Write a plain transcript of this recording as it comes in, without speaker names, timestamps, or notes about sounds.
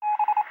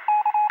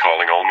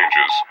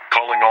ninjas,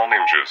 calling all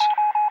ninjas.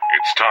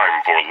 It's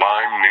time for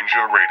Lyme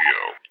Ninja Radio.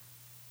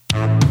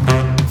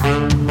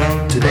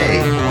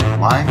 Today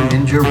on Lyme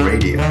Ninja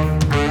Radio.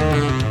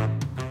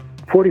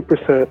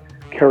 40%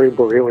 carry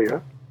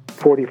Borrelia,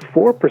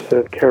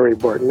 44% carry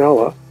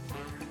Bartonella,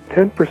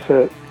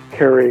 10%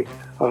 carry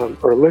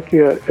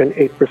Ehrlichia, and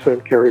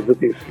 8% carry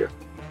Babesia.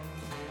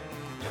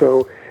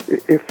 So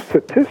if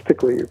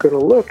statistically you're going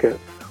to look at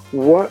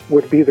what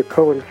would be the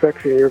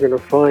co-infection you're going to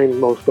find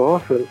most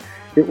often,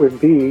 it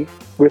would be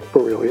with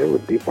Borrelia, it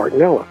would be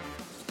Bartonella.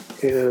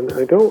 And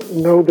I don't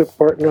know that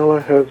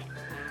Bartonella has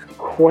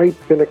quite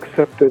been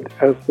accepted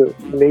as the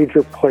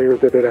major player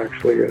that it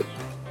actually is.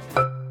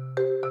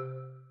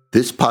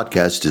 This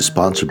podcast is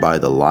sponsored by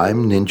the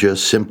Lyme Ninja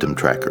Symptom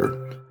Tracker.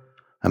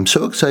 I'm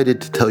so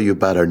excited to tell you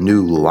about our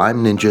new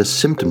Lyme Ninja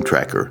Symptom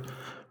Tracker.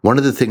 One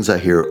of the things I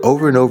hear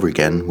over and over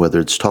again, whether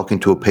it's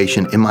talking to a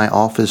patient in my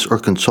office or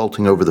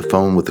consulting over the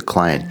phone with a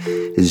client,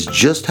 is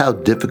just how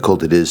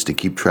difficult it is to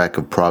keep track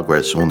of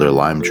progress on their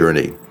Lyme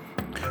journey.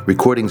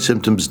 Recording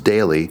symptoms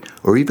daily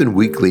or even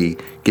weekly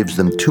gives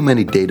them too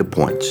many data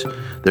points.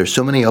 There's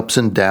so many ups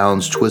and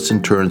downs, twists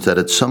and turns that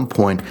at some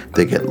point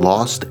they get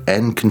lost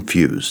and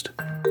confused.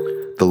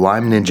 The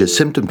Lyme Ninja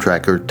Symptom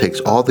Tracker takes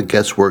all the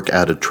guesswork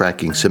out of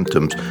tracking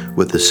symptoms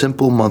with a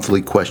simple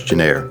monthly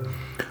questionnaire.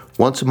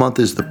 Once a month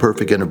is the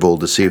perfect interval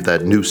to see if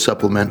that new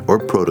supplement or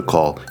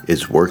protocol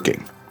is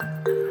working.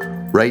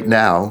 Right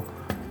now,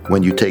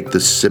 when you take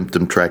the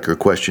Symptom Tracker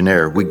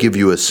questionnaire, we give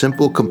you a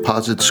simple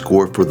composite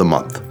score for the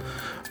month.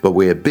 But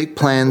we have big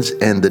plans,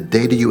 and the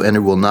data you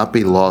enter will not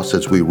be lost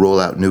as we roll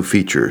out new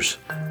features.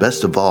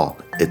 Best of all,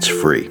 it's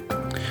free.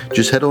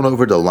 Just head on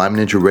over to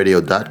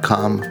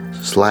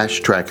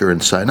LymeNinjaRadio.com/tracker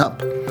and sign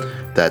up.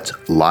 That's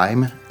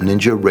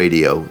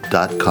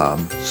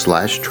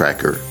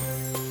LymeNinjaRadio.com/tracker.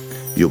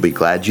 You'll be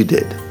glad you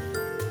did.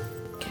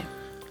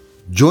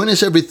 Join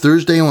us every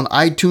Thursday on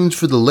iTunes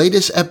for the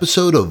latest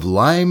episode of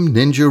Lyme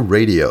Ninja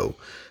Radio.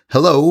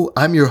 Hello,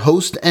 I'm your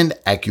host and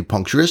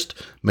acupuncturist,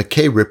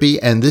 McKay Rippey,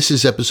 and this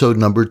is episode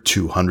number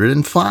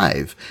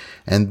 205.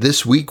 And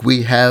this week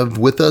we have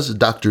with us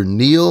Dr.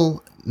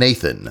 Neil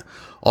Nathan.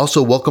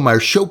 Also, welcome our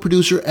show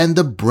producer and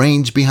the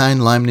brains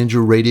behind Lyme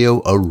Ninja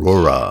Radio,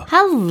 Aurora.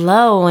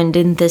 Hello, and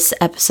in this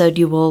episode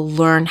you will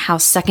learn how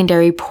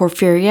secondary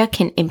porphyria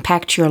can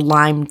impact your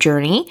Lyme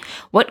journey,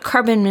 what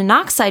carbon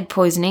monoxide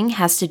poisoning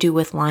has to do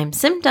with Lyme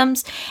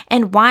symptoms,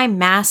 and why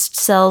mast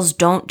cells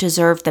don't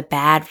deserve the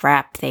bad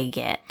rap they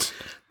get.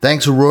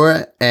 Thanks,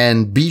 Aurora,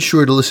 and be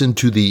sure to listen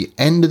to the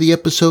end of the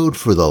episode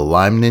for the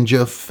Lyme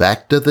Ninja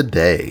Fact of the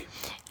Day.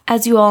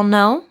 As you all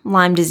know,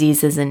 Lyme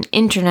disease is an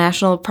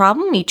international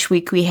problem. Each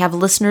week we have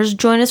listeners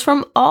join us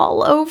from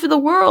all over the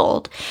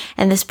world.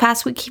 And this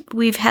past week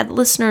we've had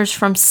listeners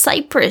from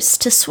Cyprus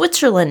to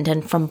Switzerland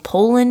and from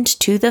Poland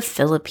to the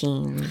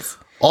Philippines.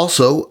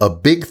 Also, a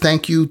big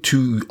thank you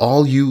to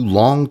all you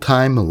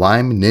longtime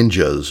Lyme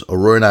ninjas.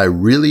 Aurora and I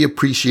really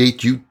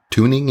appreciate you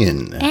tuning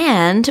in.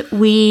 And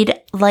we'd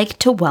like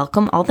to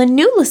welcome all the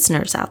new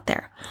listeners out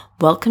there.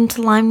 Welcome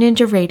to Lyme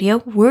Ninja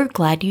Radio. We're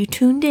glad you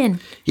tuned in.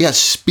 Yes,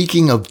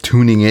 speaking of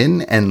tuning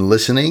in and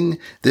listening,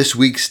 this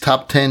week's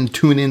top 10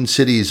 tune-in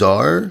cities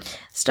are...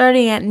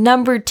 Starting at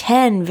number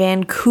 10,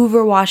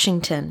 Vancouver,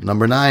 Washington.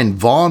 Number 9,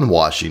 Vaughan,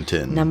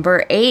 Washington.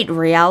 Number 8,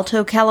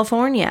 Rialto,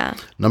 California.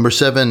 Number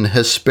 7,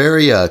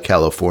 Hesperia,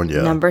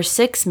 California. Number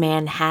 6,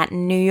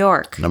 Manhattan, New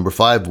York. Number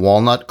 5,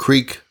 Walnut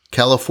Creek,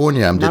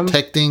 California. I'm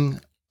detecting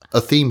a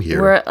theme here.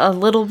 We're a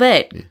little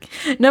bit.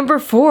 Number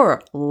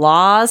 4,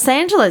 Los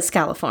Angeles,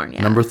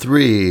 California. Number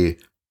 3,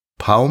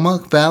 Palma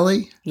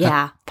Valley?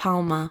 Yeah,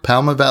 Palma.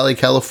 Palma Valley,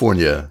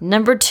 California.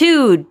 Number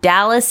 2,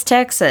 Dallas,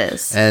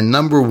 Texas. And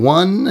number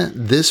 1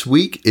 this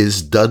week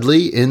is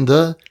Dudley in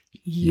the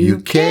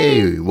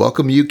UK.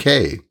 Welcome,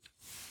 UK.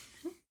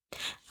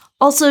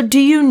 Also,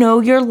 do you know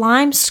your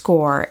Lyme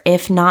score?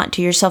 If not,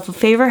 do yourself a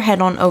favor,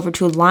 head on over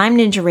to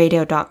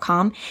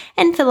LymeNinjaRadio.com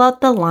and fill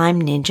out the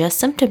Lyme Ninja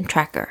Symptom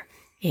Tracker.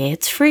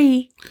 It's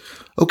free.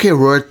 Okay,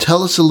 Aurora,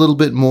 tell us a little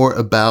bit more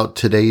about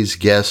today's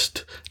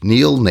guest,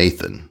 Neil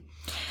Nathan.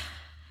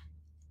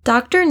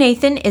 Dr.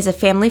 Nathan is a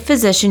family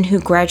physician who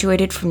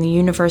graduated from the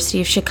University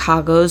of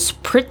Chicago's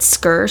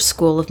Pritzker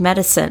School of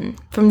Medicine.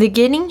 From the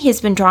beginning, he's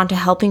been drawn to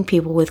helping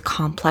people with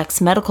complex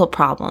medical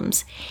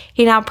problems.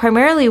 He now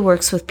primarily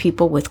works with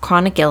people with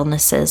chronic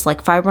illnesses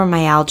like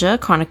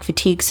fibromyalgia, chronic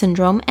fatigue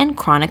syndrome, and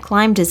chronic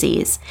Lyme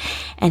disease,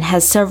 and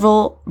has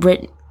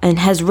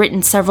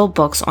written several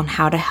books on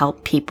how to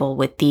help people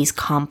with these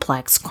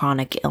complex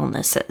chronic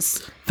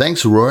illnesses.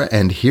 Thanks, Aurora,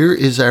 and here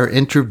is our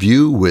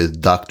interview with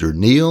Dr.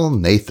 Neil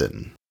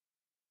Nathan.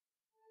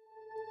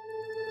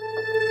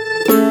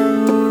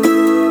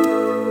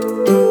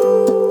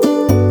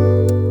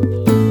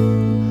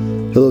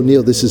 Hello,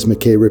 Neil. This is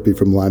McKay Rippey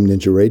from Lyme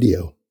Ninja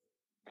Radio.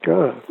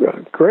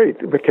 Great,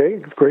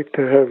 McKay. It's great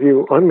to have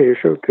you on your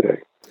show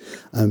today.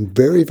 I'm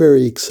very,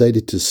 very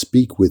excited to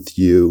speak with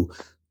you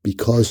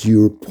because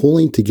you're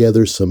pulling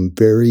together some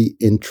very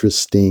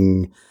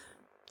interesting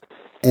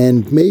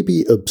and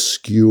maybe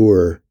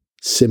obscure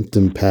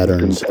symptom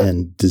patterns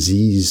and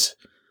disease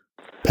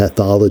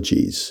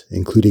pathologies,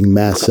 including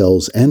mast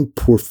cells and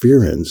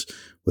porphyrins,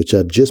 which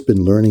I've just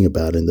been learning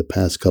about in the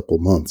past couple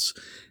months,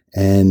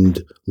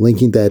 and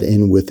linking that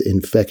in with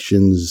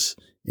infections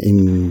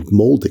in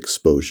mold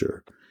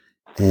exposure.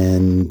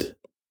 And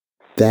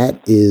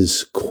that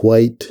is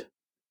quite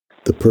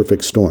the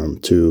perfect storm,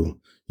 to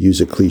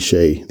use a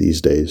cliche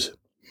these days.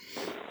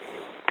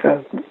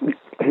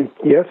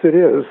 Yes, it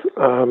is.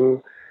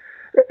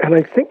 And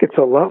I think it's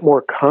a lot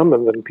more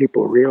common than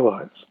people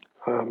realize.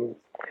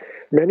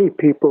 Many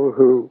people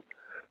who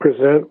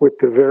present with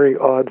the very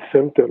odd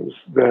symptoms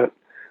that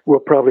we'll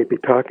probably be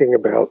talking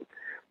about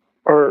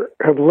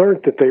have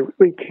learned that they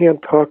really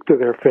can't talk to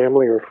their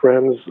family or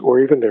friends or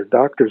even their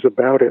doctors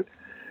about it,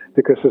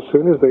 because as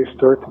soon as they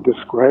start to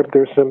describe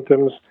their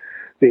symptoms,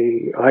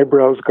 the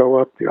eyebrows go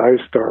up, the eyes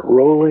start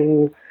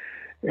rolling,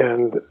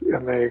 and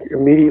they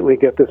immediately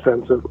get the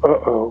sense of,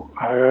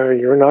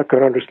 you're not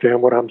going to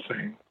understand what I'm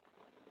saying.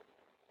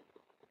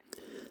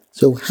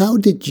 So how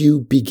did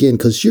you begin?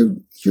 Because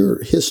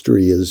your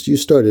history is, you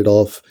started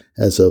off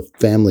as a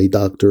family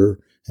doctor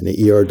and an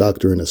ER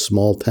doctor in a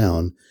small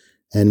town,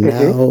 and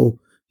now,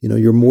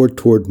 you're more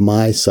toward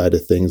my side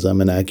of things. I'm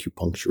an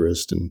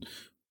acupuncturist, and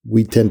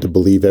we tend to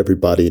believe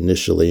everybody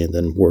initially and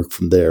then work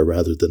from there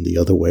rather than the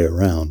other way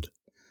around.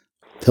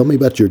 Tell me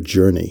about your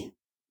journey.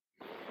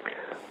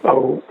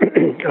 Oh,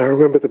 I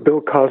remember the Bill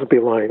Cosby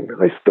line.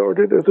 I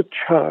started as a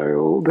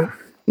child.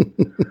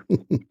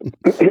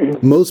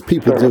 Most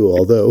people do,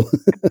 although.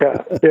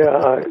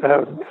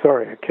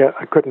 Sorry,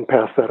 I couldn't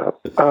pass that up.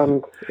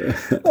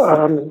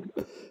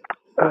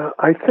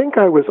 I think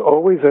I was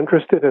always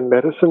interested in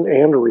medicine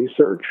and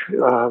research.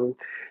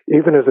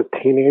 Even as a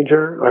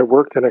teenager, I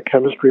worked in a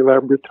chemistry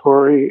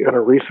laboratory and a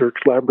research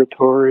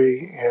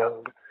laboratory,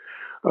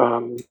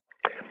 and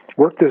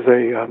worked as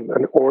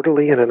an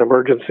orderly in an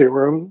emergency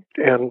room,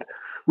 and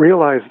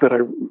realized that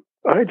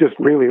I just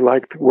really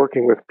liked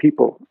working with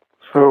people.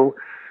 So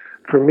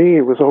for me,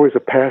 it was always a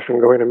passion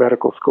going to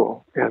medical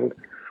school. And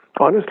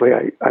honestly,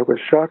 I was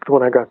shocked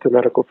when I got to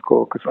medical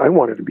school, because I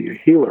wanted to be a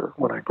healer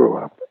when I grew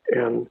up.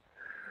 And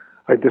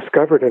I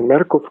discovered in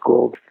medical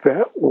school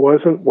that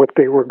wasn't what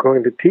they were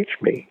going to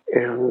teach me.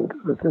 And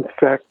in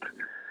fact,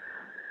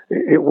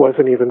 it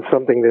wasn't even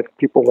something that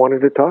people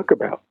wanted to talk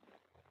about.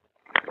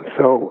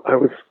 So I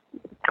was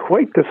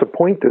quite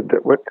disappointed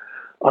that what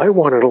I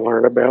wanted to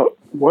learn about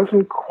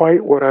wasn't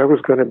quite what I was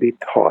going to be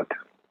taught.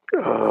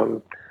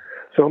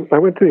 So I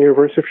went to the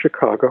University of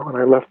Chicago, and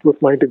I left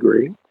with my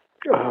degree,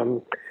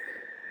 but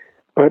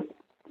I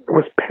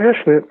was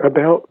passionate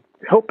about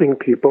helping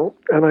people,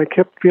 and I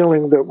kept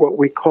feeling that what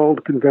we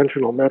called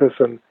conventional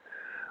medicine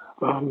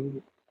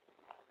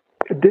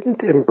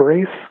didn't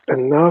embrace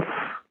enough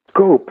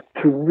scope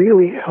to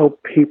really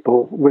help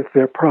people with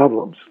their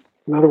problems.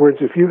 In other words,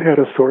 if you had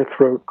a sore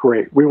throat,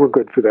 great, we were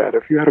good for that.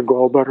 If you had a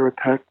gallbladder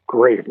attack,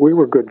 great, we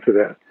were good for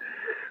that.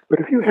 But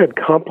if you had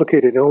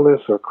complicated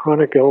illness or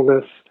chronic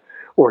illness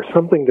or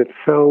something that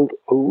fell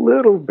a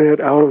little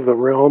bit out of the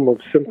realm of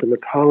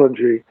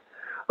symptomatology,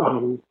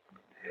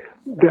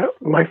 that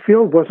my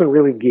field wasn't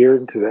really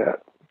geared to that.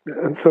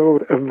 And so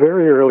at a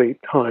very early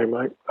time,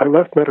 I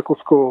left medical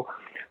school,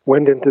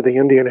 went into the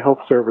Indian Health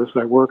Service.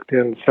 I worked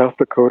in South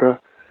Dakota,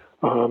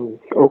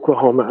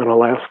 Oklahoma, and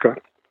Alaska.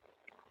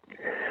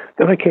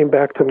 Then I came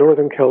back to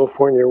Northern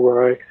California,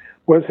 where I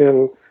was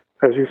in,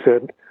 as you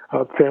said,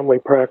 family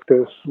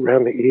practice,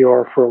 ran the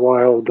ER for a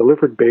while,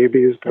 delivered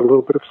babies, did a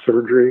little bit of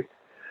surgery.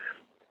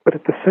 But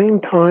at the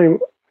same time,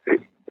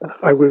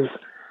 I was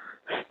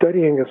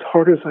studying as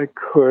hard as I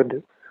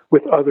could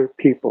with other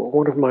people.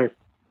 One of my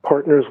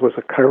partners was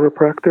a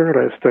chiropractor,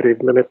 and I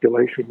studied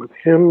manipulation with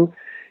him.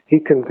 He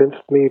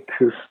convinced me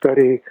to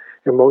study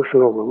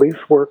emotional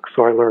release work,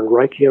 so I learned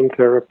Reichian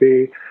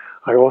therapy.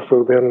 I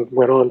also then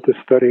went on to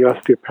study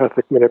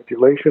osteopathic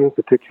manipulation,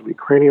 particularly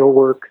cranial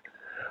work.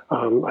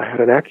 I had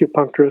an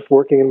acupuncturist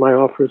working in my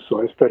office,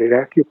 so I studied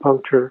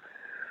acupuncture.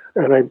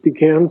 And I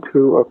began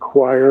to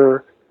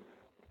acquire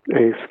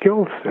a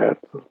skill set,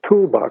 a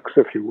toolbox,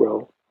 if you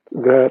will,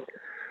 that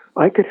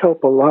I could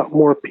help a lot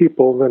more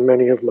people than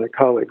many of my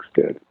colleagues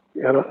did.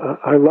 And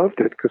I loved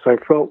it, because I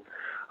felt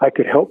I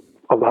could help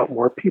a lot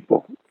more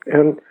people.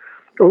 And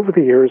over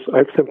the years,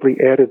 I've simply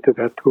added to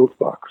that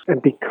toolbox.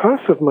 And because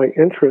of my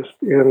interest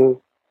in,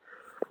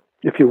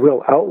 if you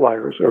will,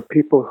 outliers, or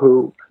people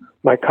who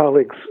my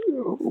colleagues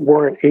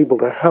weren't able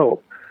to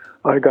help,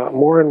 I got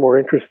more and more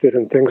interested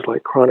in things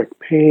like chronic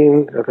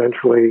pain,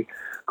 eventually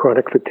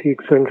chronic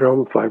fatigue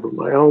syndrome,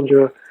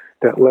 fibromyalgia,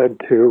 that led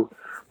to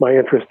my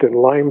interest in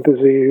Lyme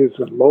disease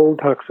and mold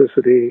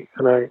toxicity.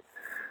 And I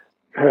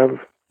have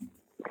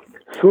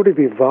sort of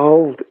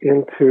evolved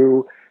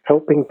into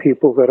helping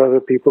people that other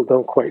people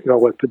don't quite know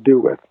what to do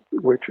with,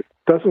 which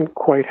doesn't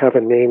quite have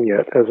a name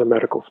yet as a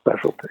medical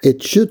specialty.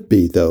 It should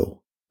be, though.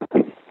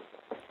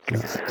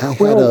 I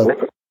had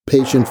a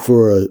patient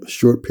for a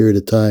short period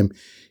of time,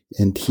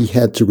 and he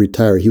had to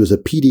retire. He was a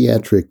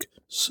pediatric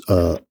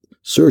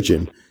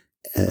surgeon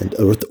and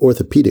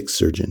orthopedic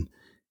surgeon,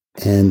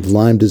 and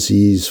Lyme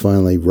disease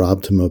finally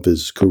robbed him of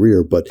his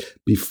career. But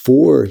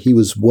before, he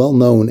was well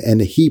known,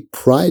 and he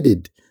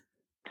prided.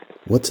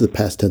 What's the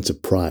past tense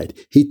of pride?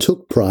 He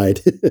took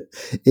pride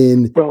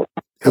in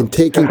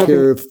taking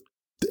care of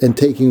and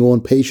taking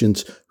on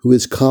patients who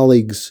his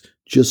colleagues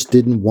just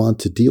didn't want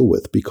to deal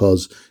with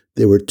because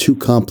they were too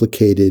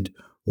complicated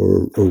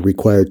or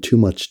required too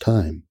much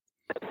time.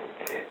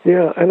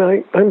 Yeah, and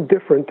I'm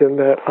different in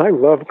that I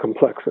love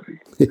complexity.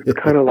 It's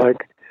kind of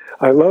like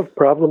I love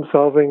problem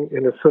solving,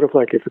 and it's sort of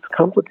like if it's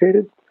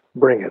complicated,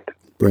 bring it.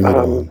 Bring it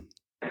on.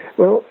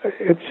 Well,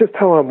 it's just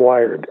how I'm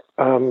wired.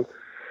 And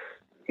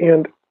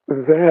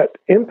that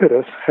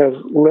impetus has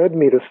led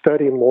me to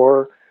study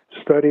more,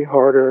 study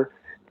harder,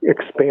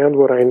 expand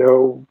what I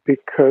know,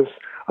 because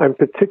I'm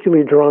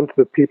particularly drawn to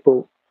the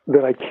people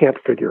that I can't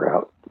figure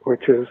out,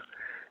 which is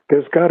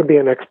there's got to be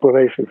an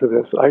explanation for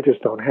this. I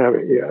just don't have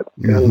it yet.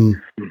 And,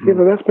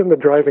 that's been the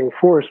driving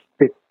force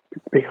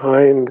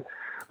behind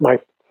my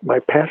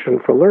passion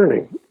for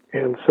learning.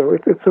 And so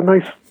it's a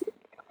nice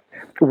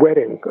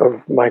wedding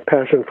of my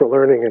passion for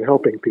learning and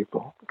helping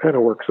people. It kind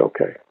of works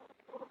okay.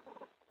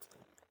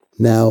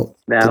 Now,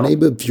 the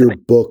name of your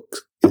book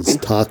is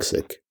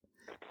Toxic.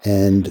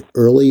 And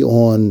early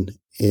on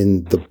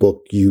in the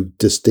book, you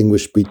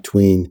distinguish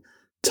between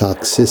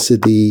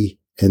toxicity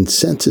and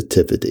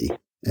sensitivity.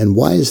 And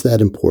why is that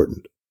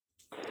important?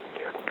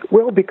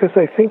 Well, because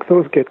I think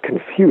those get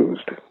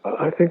confused.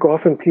 I think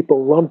often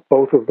people lump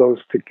both of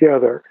those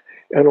together.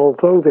 And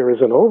although there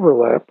is an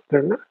overlap,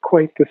 they're not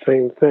quite the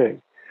same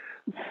thing.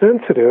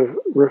 Sensitive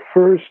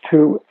refers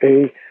to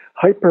a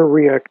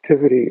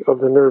hyperreactivity of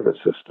the nervous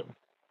system.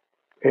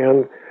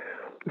 And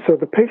so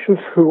the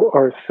patients who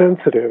are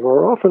sensitive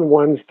are often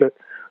ones that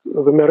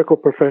the medical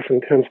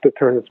profession tends to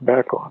turn its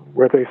back on,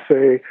 where they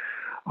say,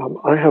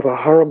 I have a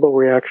horrible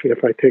reaction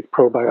if I take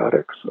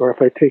probiotics, or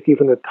if I take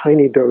even a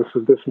tiny dose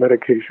of this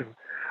medication,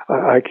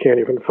 I can't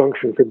even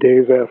function for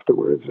days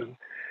afterwards.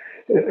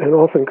 And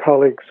often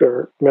colleagues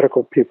or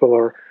medical people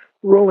are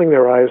rolling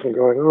their eyes and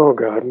going, oh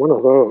God, one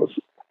of those.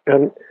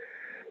 And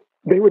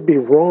they would be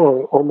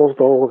wrong almost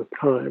all the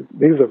time.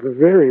 These are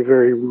very,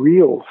 very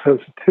real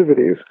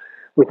sensitivities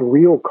with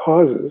real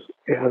causes,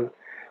 and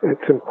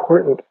it's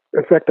important.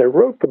 In fact, I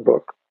wrote the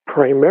book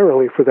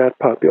primarily for that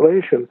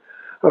population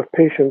of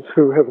patients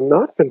who have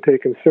not been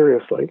taken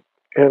seriously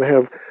and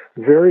have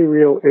very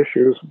real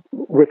issues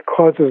with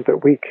causes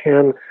that we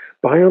can,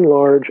 by and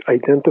large,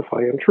 identify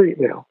and treat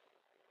now.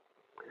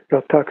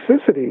 Now,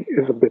 toxicity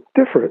is a bit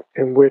different,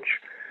 in which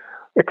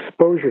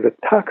exposure to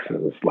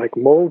toxins like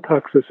mold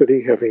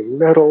toxicity, heavy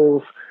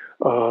metals,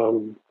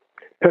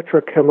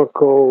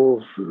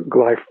 petrochemicals,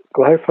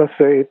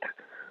 glyphosate,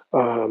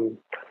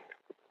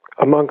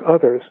 among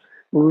others,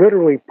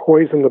 literally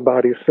poison the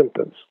body's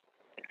symptoms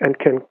and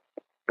can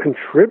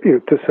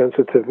contribute to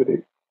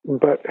sensitivity,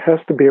 but has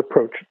to be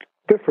approached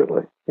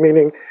differently.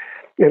 Meaning,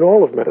 in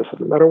all of medicine,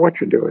 no matter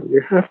what you're doing,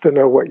 you have to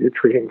know what you're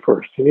treating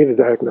first. You need a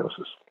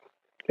diagnosis.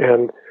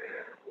 And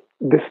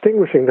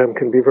distinguishing them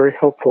can be very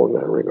helpful in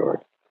that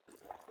regard.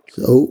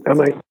 So, am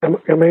I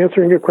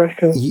answering your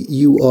question?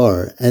 You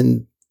are.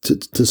 And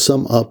to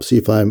sum up, see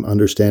if I'm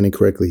understanding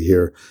correctly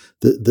here,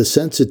 the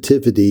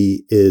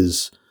sensitivity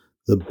is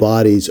the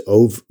body's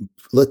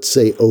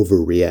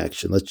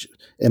overreaction.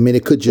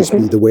 It could just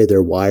be the way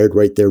they're wired,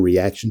 right? Their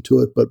reaction to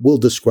it, but we'll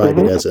describe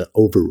it as an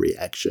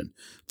overreaction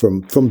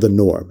from the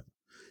norm.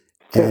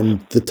 And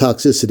the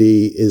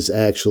toxicity is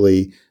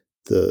actually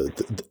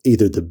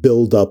either the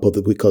buildup of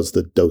it, because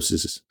the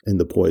doses in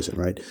the poison,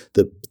 right?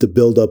 The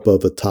buildup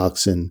of a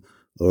toxin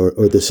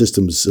or the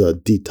system's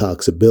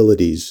detox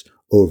abilities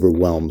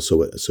overwhelm,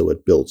 so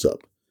it builds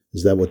up.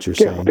 Is that what you're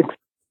saying?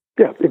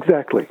 Yeah,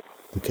 exactly.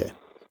 Okay.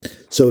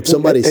 So if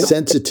somebody's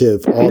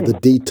sensitive, all the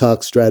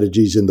detox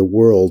strategies in the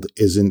world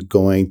isn't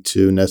going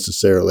to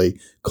necessarily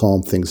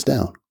calm things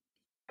down.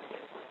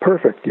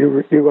 Perfect.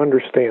 You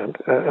understand.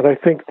 And I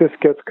think this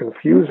gets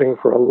confusing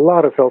for a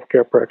lot of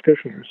healthcare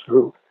practitioners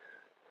who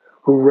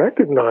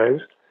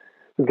recognize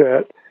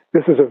that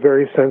this is a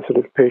very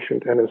sensitive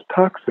patient and is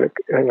toxic,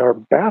 and are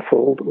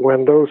baffled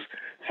when those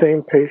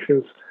same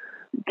patients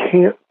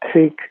can't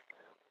take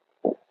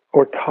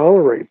or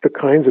tolerate the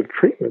kinds of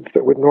treatments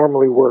that would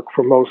normally work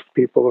for most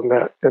people in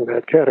that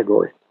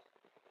category.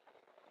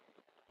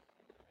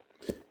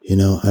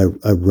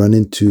 I run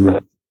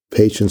into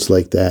patients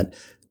like that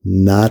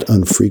not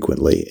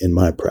unfrequently in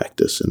my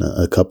practice, and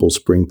a couple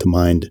spring to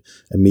mind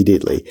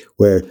immediately,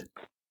 where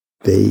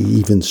they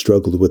even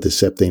struggled with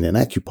accepting an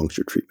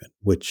acupuncture treatment,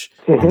 which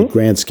in the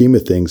grand scheme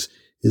of things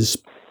is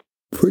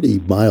pretty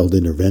mild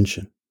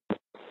intervention.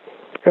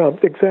 Yeah,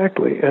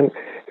 exactly. And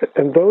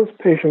those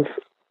patients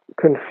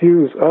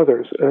confuse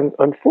others. And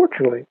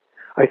unfortunately,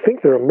 I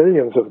think there are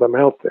millions of them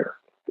out there.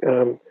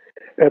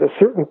 At a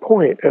certain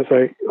point, as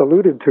I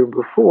alluded to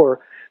before,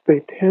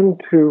 they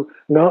tend to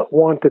not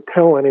want to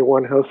tell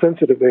anyone how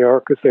sensitive they are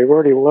because they've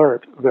already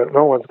learned that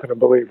no one's going to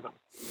believe them.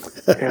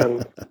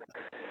 And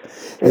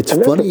it's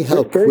funny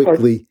how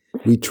quickly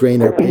we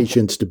train our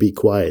patients to be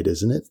quiet,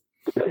 isn't it?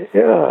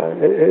 Yeah,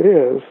 it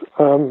is.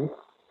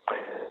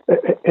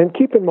 And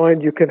keep in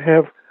mind, you can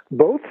have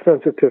both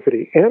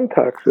sensitivity and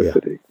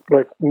toxicity. Yeah.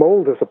 Like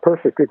mold is a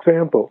perfect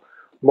example.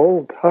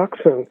 Mold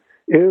toxin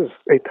is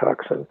a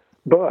toxin,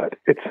 but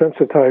it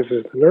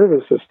sensitizes the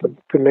nervous system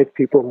to make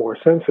people more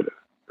sensitive.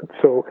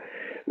 So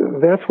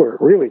that's where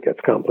it really gets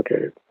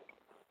complicated.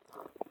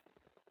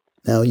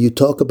 Now, you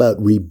talk about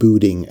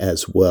rebooting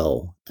as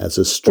well as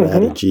a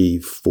strategy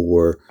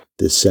for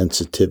this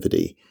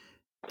sensitivity.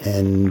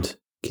 And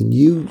can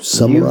you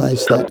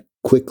summarize that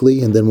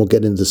quickly, and then we'll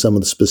get into some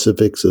of the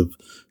specifics of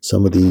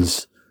some of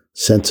these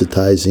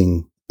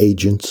sensitizing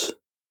agents?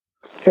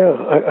 Yeah,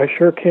 I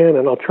sure can,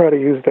 and I'll try to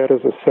use that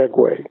as a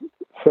segue.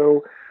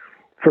 So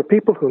for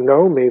people who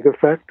know me, the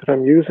fact that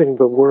I'm using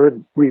the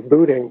word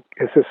rebooting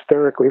is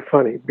hysterically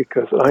funny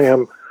because I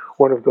am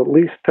one of the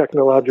least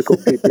technological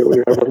people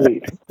you ever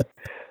meet.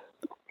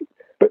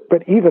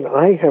 But even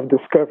I have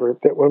discovered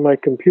that when my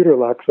computer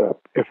locks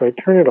up, if I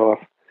turn it off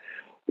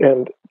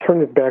and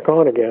turn it back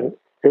on again,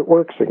 it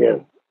works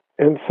again.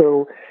 And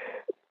so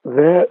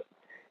that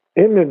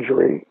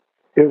imagery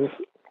is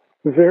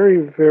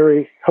very,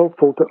 very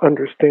helpful to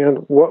understand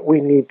what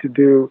we need to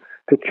do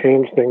to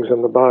change things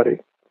in the body.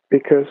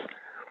 Because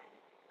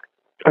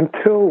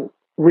until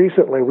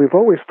recently, we've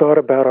always thought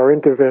about our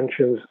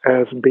interventions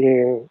as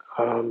being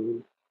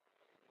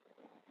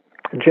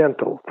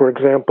gentle. For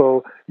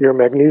example, you're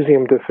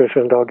magnesium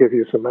deficient, I'll give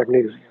you some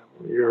magnesium.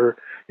 Your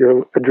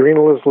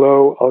adrenal is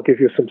low, I'll give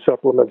you some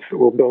supplements that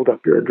will build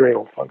up your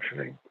adrenal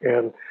functioning.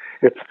 And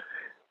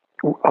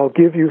I'll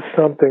give you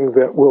something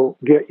that will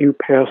get you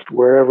past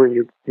wherever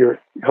your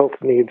health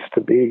needs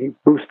to be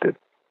boosted.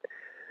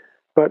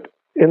 But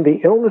in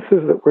the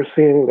illnesses that we're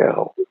seeing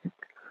now,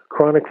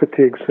 chronic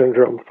fatigue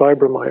syndrome,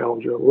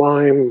 fibromyalgia,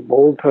 Lyme,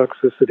 mold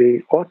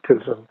toxicity,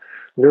 autism,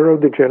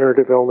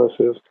 neurodegenerative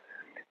illnesses,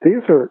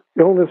 these are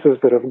illnesses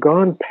that have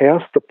gone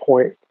past the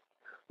point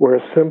where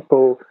a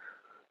simple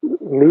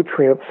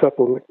nutrient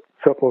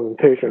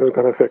supplementation is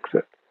going to fix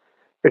it.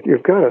 But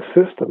you've got a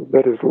system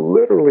that is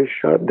literally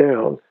shut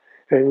down,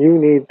 and you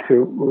need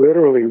to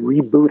literally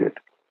reboot it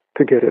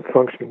to get it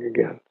functioning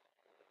again.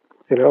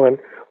 And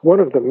one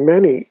of the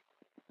many,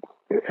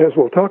 as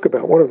we'll talk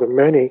about, one of the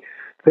many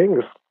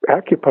things,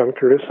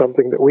 acupuncture is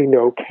something that we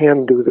know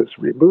can do this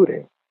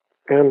rebooting.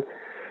 And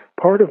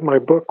part of my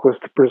book was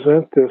to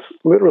present this,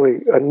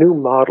 literally a new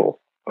model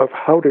of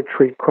how to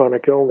treat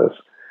chronic illness,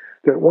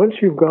 that once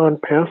you've gone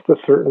past a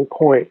certain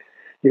point,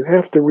 you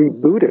have to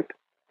reboot it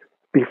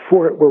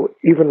before it will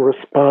even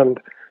respond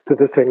to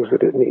the things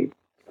that it needs.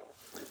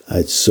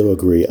 I so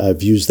agree.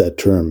 I've used that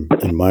term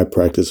in my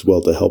practice as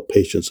well to help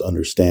patients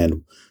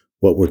understand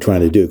what we're trying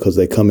to do, because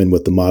they come in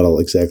with the model,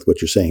 exactly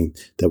what you're saying,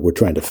 that we're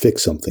trying to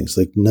fix something. It's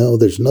like, no,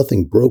 there's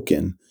nothing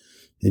broken.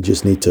 You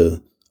just need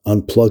to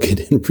unplug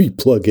it and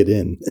replug it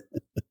in.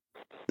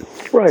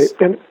 Right.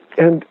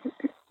 And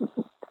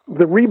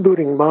the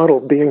rebooting model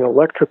being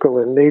electrical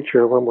in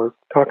nature, when we're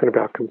talking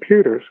about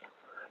computers,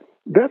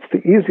 that's the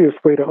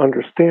easiest way to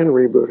understand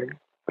rebooting,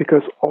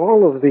 because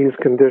all of these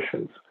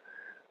conditions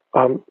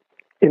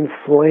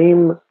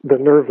inflame the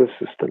nervous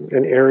system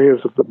in areas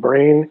of the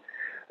brain.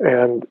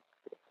 And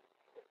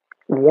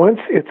once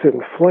it's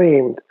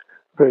inflamed,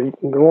 the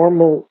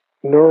normal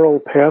neural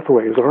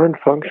pathways aren't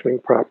functioning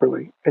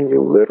properly, and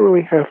you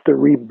literally have to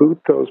reboot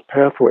those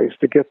pathways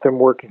to get them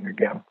working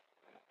again.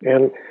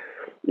 And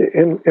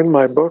in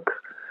my book,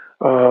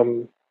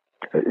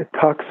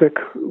 Toxic,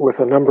 with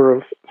a number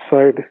of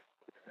side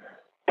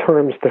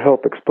terms to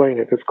help explain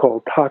it, it's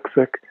called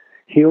Toxic: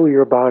 Heal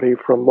Your Body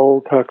from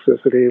Mold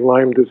Toxicity,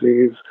 Lyme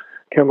Disease,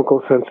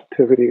 Chemical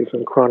Sensitivities,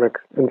 and Chronic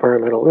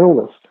Environmental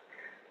Illness.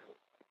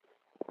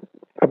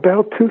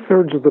 About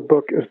 2/3 of the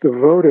book is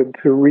devoted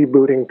to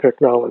rebooting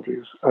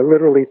technologies. I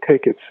literally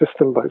take it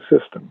system by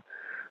system,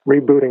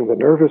 rebooting the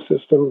nervous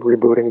system,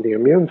 rebooting the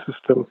immune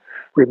system,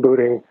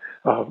 rebooting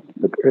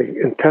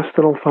the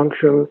intestinal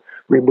function,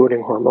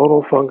 rebooting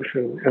hormonal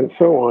function, and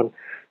so on,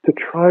 to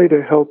try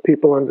to help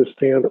people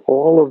understand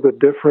all of the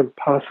different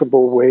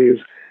possible ways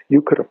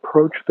you could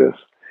approach this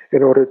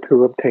in order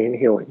to obtain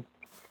healing.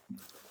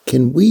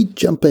 Can we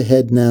jump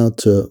ahead now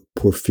to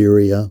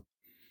porphyria?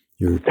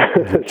 Your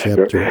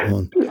chapter sure.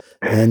 on,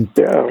 and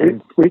yeah,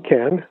 we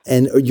can.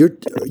 And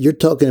you're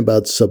talking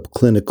about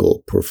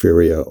subclinical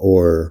porphyria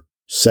or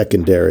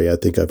secondary. I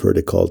think I've heard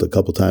it called a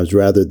couple times,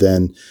 rather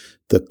than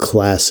the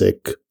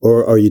classic.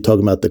 Or are you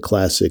talking about the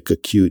classic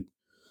acute?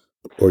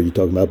 Or are you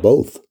talking about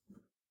both?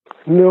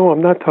 No,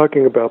 I'm not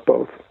talking about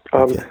both.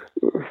 Okay.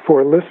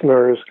 For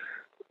listeners,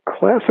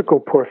 classical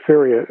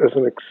porphyria is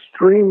an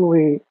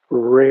extremely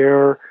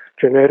rare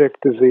genetic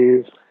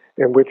disease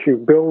in which you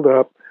build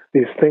up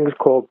these things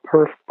called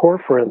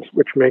porphyrins,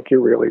 which make you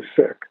really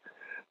sick.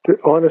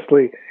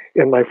 Honestly,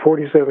 in my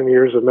 47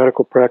 years of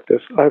medical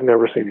practice, I've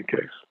never seen a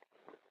case.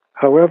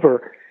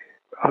 However,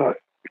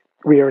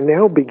 we are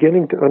now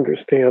beginning to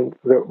understand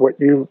that what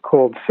you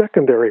called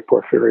secondary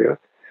porphyria,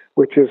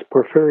 which is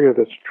porphyria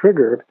that's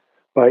triggered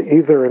by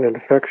either an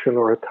infection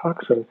or a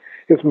toxin,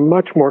 is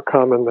much more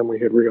common than we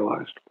had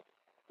realized.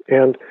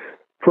 And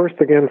first,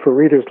 again, for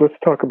readers, let's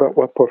talk about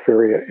what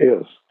porphyria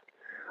is.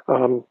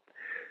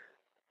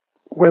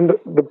 when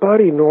the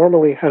body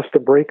normally has to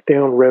break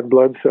down red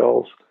blood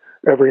cells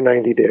every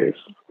 90 days.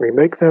 We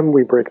make them,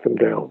 we break them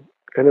down.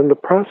 And in the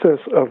process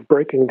of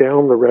breaking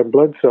down the red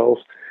blood cells,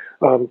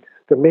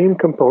 the main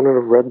component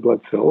of red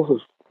blood cells,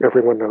 as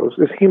everyone knows,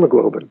 is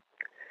hemoglobin.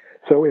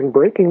 So in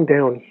breaking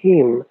down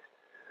heme,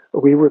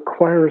 we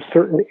require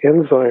certain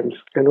enzymes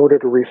in order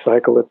to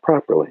recycle it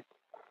properly.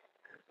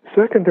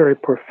 Secondary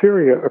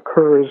porphyria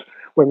occurs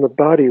when the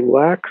body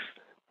lacks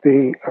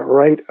the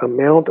right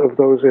amount of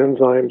those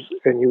enzymes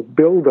and you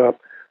build up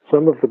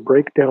some of the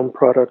breakdown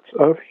products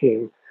of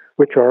heme,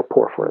 which are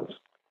porphyrins.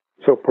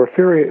 So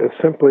porphyria is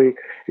simply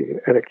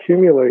an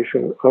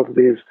accumulation of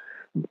these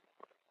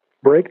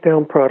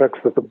breakdown products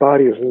that the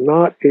body is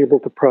not able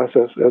to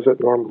process as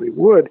it normally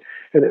would,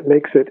 and it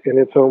makes it in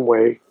its own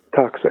way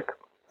toxic.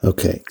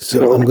 Okay,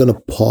 so I'm going to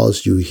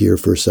pause you here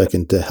for a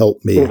second to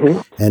help me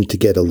and to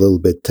get a little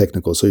bit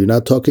technical. So you're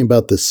not talking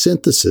about the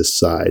synthesis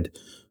side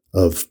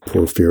of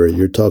porphyria.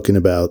 You're talking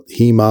about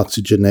heme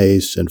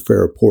oxygenase and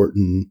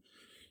ferroportin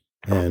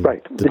and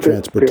the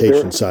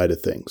transportation side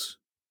of things.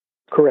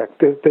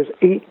 Correct. There's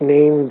 8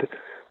 named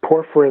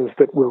porphyrins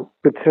that will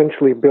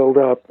potentially build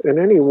up, and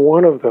any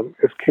one of them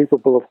is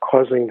capable of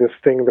causing this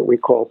thing that we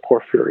call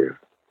porphyria.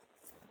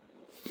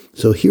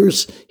 So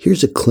here's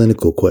a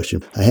clinical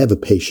question. I have a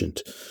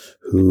patient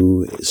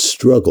who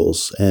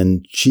struggles,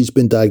 and she's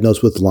been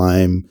diagnosed with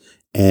Lyme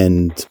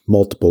and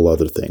multiple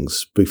other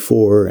things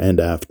before and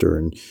after,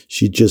 and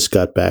she just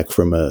got back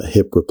from a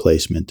hip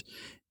replacement.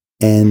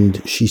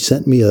 And she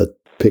sent me a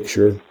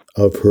picture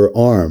of her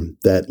arm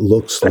that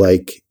looks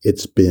like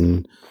it's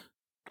been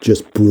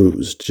just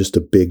bruised, just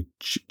a big,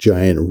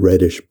 giant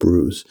reddish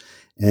bruise.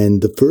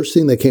 And the first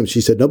thing that came,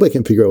 she said, nobody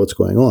can figure out what's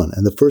going on.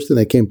 And the first thing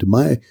that came to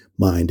my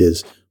mind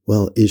is,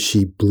 well, is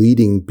she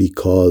bleeding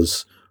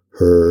because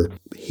her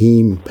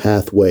heme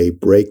pathway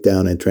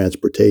breakdown and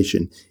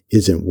transportation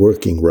isn't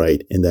working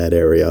right in that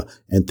area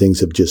and things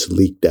have just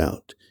leaked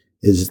out?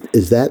 Is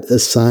that a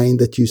sign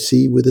that you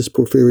see with this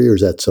porphyria, or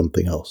is that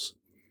something else?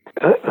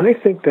 I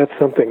think that's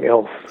something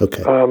else.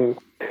 Okay.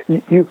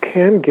 You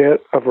can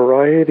get a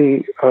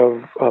variety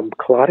of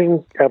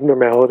clotting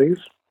abnormalities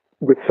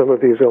with some of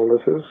these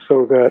illnesses,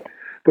 so that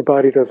the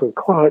body doesn't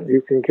clot.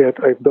 You can get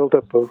a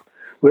buildup of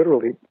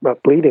literally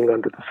bleeding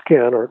under the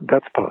skin, or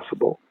that's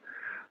possible.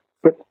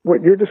 But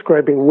what you're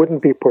describing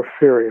wouldn't be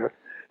porphyria.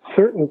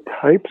 Certain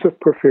types of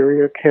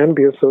porphyria can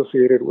be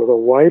associated with a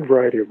wide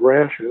variety of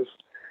rashes.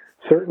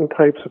 Certain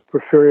types of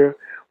porphyria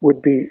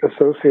would be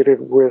associated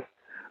with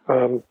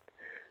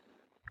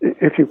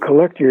if you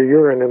collect your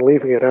urine and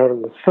leaving it out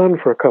in the sun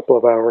for a couple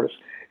of hours,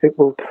 it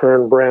will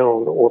turn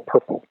brown or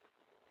purple.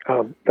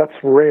 That's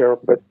rare,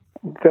 but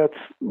that's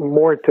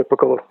more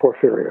typical of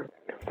porphyria.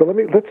 So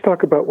let's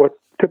talk about what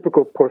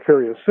typical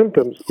porphyria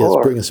symptoms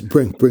are. Yes,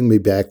 bring me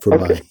back from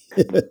my.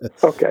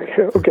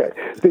 Okay.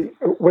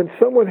 When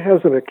someone has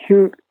an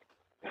acute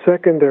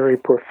secondary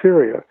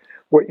porphyria,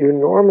 what you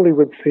normally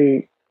would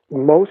see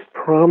most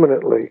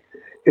prominently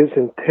is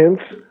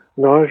intense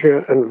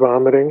nausea and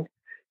vomiting,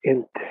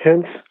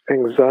 intense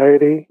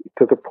anxiety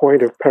to the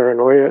point of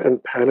paranoia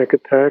and panic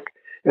attack,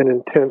 and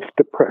intense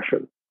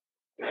depression.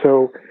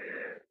 So,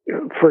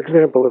 for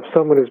example, if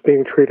someone is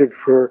being treated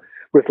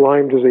with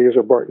Lyme disease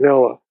or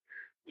Bartonella,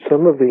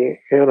 some of the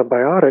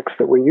antibiotics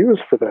that we use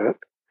for that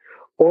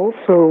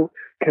also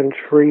can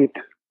treat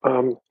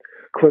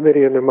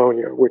chlamydia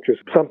pneumonia, which is,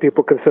 some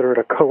people consider it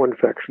a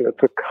co-infection.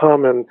 It's a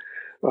common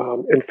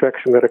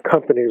infection that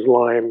accompanies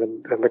Lyme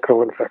and the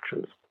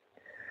co-infections.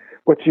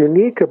 What's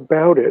unique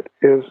about it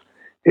is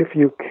if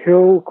you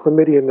kill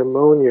chlamydia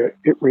pneumonia,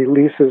 it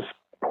releases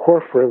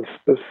porphyrin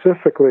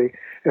specifically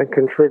and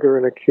can trigger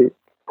an acute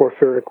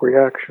porphyric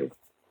reaction.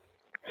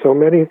 So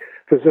many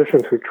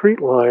physicians who treat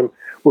Lyme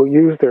will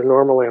use their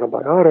normal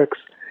antibiotics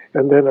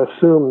and then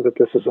assume that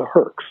this is a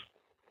herx.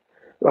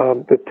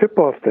 The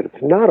tip-off that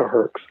it's not a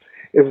herx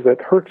is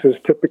that herxes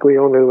typically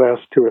only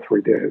last 2 or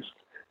 3 days.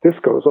 This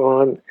goes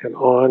on and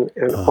on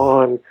and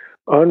on,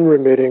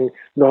 unremitting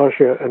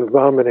nausea and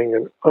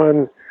vomiting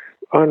and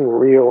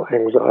unreal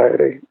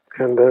anxiety.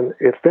 And then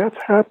if that's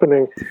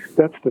happening,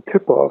 that's the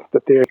tip-off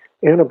that the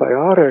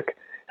antibiotic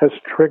has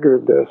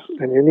triggered this,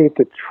 and you need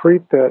to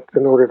treat that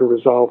in order to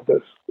resolve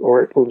this,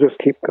 or it will just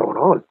keep going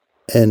on.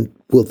 And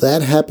will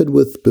that happen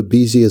with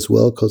Babesia as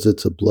well, because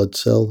it's a blood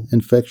cell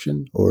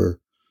infection, or?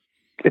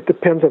 It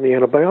depends on the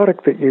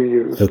antibiotic that you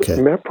use. Okay.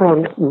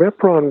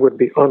 Mepron would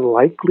be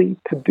unlikely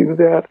to do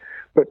that,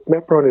 but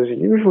Mepron is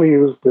usually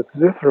used with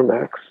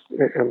Zithromax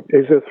and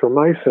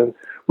azithromycin,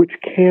 which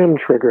can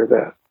trigger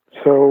that.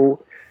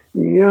 So,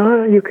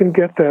 yeah, you can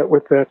get that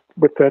with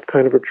that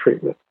kind of a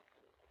treatment.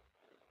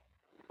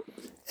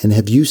 And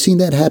have you seen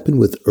that happen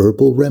with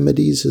herbal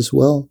remedies as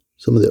well?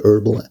 Some of the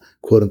herbal,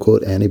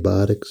 quote-unquote,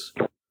 antibiotics?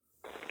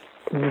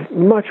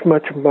 Much,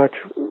 much, much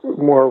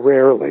more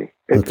rarely.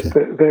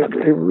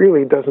 It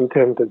really doesn't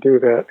tend to do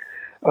that.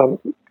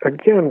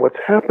 Again, what's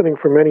happening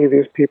for many of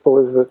these people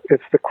is that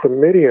it's the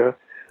chlamydia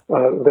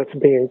that's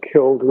being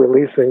killed,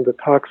 releasing the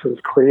toxins,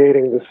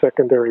 creating the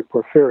secondary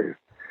porphyria.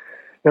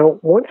 Now,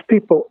 once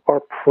people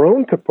are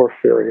prone to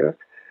porphyria,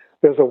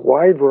 there's a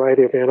wide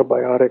variety of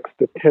antibiotics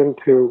that tend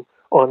to,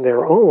 on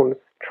their own,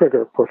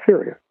 trigger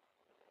porphyria.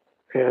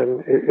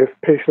 And if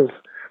patients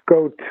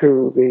go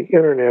to the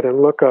internet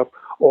and look up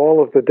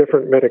all of the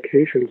different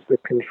medications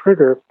that can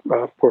trigger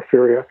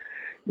porphyria,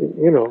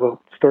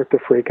 they'll start to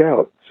freak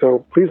out.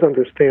 So please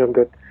understand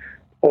that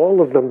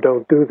all of them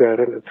don't do that,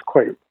 and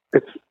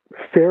it's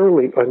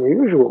fairly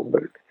unusual,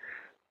 but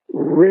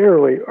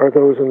rarely are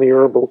those in the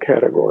herbal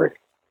category.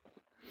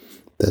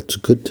 That's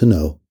good to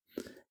know.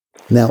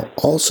 Now,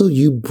 also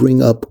you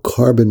bring up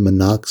carbon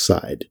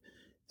monoxide,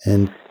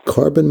 and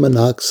carbon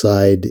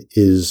monoxide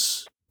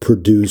is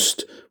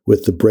produced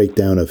with the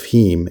breakdown of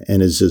heme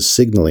and is a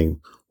signaling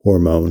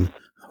molecule.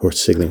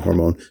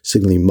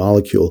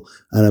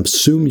 And I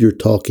assume you're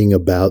talking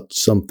about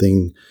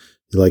something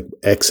like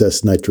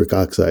excess nitric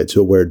oxide,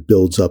 so where it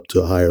builds up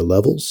to higher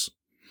levels?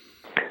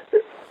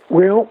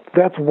 Well,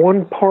 that's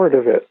one part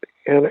of it,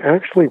 and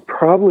actually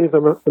probably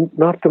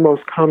not the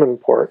most common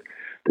part.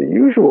 The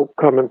usual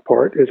common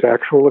part is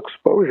actual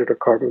exposure to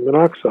carbon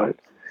monoxide.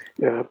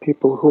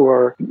 People who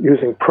are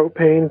using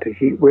propane to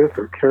heat with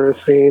or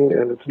kerosene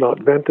and it's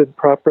not vented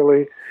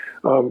properly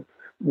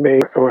may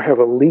or have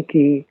a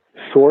leaky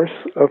source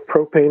of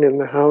propane in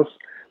the house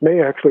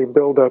may actually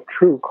build up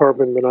true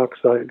carbon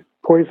monoxide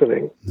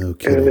poisoning. No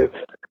kidding. And it's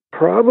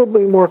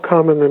probably more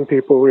common than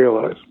people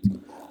realize.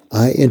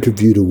 I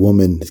interviewed a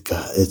woman,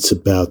 it's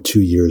about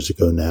 2 years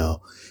ago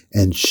now,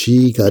 and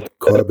she got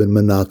carbon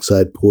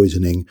monoxide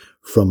poisoning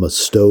from a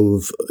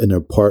stove in an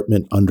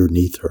apartment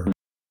underneath her.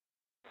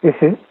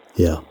 Mm-hmm.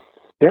 Yeah,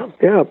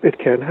 it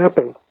can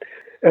happen.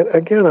 And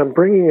again, I'm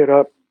bringing it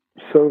up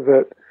so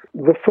that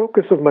the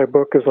focus of my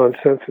book is on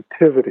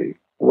sensitivity.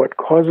 What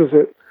causes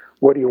it?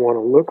 What do you want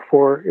to look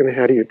for? And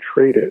how do you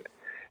treat it?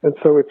 And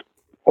so it's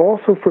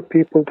also for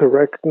people to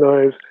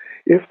recognize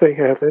if they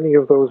have any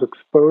of those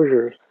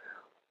exposures.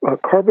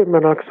 Carbon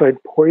monoxide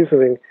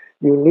poisoning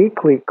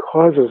uniquely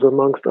causes,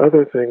 amongst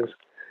other things,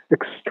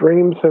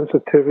 extreme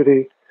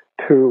sensitivity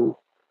to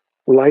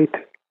light,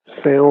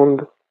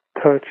 sound,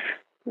 touch,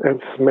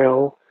 and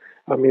smell.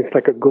 I mean, it's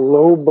like a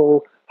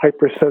global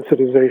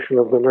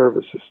hypersensitization of the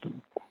nervous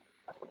system.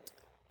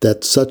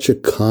 That's such a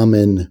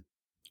common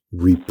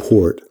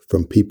report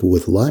from people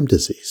with Lyme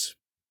disease.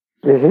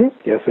 Mm-hmm.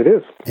 Yes, it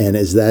is. And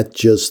is that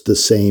just the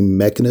same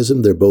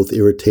mechanism? They're both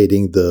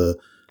irritating the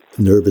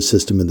nervous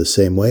system in the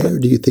same way, or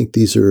do you think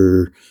these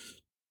are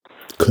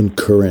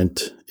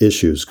concurrent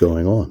issues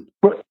going on?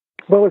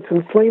 Well, it's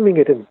inflaming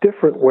it in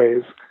different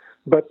ways,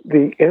 but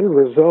the end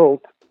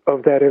result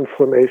of that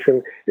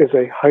inflammation is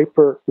a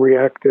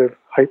hyper-reactive,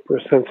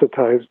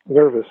 hypersensitized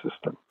nervous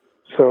system.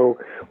 So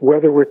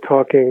whether we're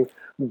talking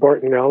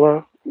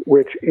Bartonella,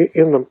 which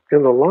in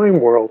the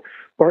Lyme world,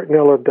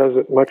 Bartonella does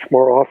it much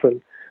more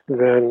often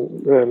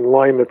than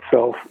Lyme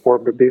itself or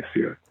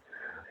Babesia.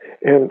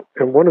 And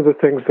one of the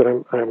things that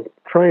I'm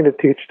trying to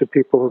teach to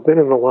people who've been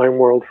in the Lyme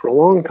world for a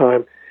long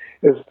time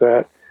is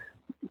that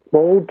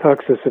mold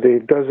toxicity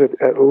does it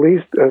at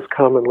least as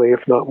commonly,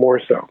 if not more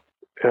so.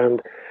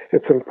 And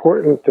it's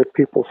important that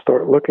people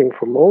start looking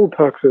for mold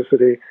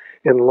toxicity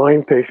in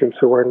Lyme patients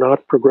who are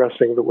not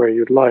progressing the way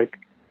you'd like,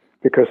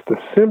 because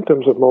the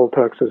symptoms of mold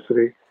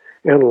toxicity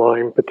and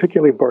Lyme,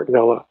 particularly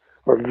Bartonella,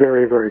 are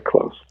very, very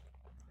close.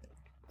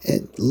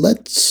 And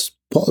let's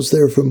pause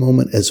there for a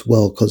moment as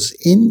well, because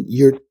in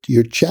your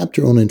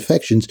chapter on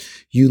infections,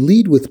 you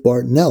lead with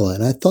Bartonella,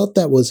 and I thought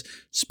that was,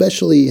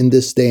 especially in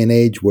this day and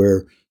age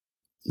where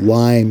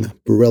Lyme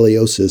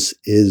borreliosis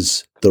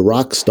is the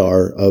rock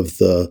star of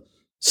the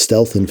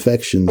stealth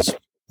infections,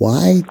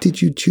 why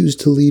did you choose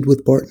to lead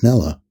with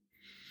Bartonella?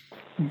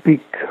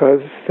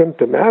 Because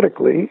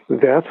symptomatically,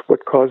 that's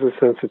what causes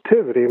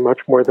sensitivity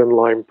much more than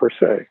Lyme per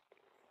se.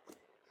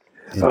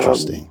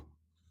 Interesting.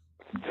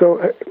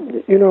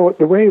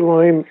 The way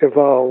Lyme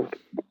evolved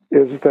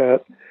is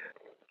that,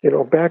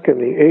 back in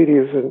the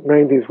 80s and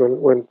 90s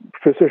when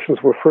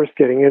physicians were first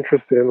getting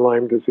interested in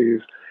Lyme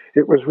disease,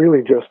 it was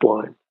really just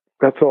Lyme.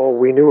 That's all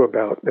we knew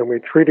about, and we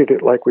treated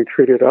it like we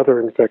treated other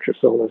infectious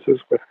illnesses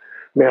with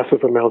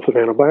massive amounts of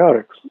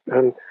antibiotics.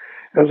 And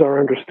as our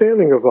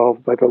understanding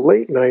evolved, by the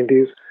late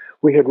 90s,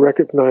 we had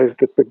recognized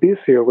that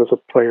Babesia was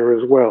a player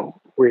as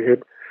well. We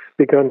had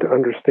begun to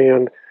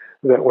understand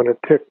that when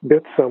a tick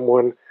bit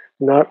someone,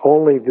 not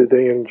only did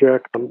they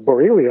inject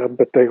Borrelia,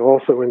 but they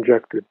also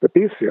injected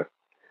Babesia.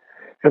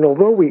 And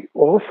although we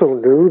also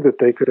knew that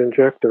they could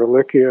inject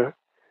Ehrlichia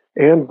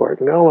and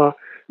Bartonella,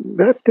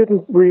 that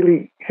didn't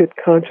really hit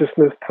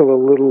consciousness till a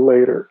little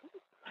later.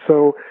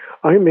 So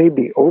I may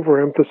be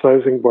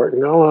overemphasizing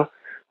Bartonella,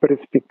 but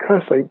it's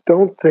because I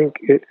don't think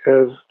it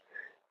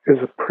is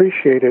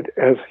appreciated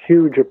as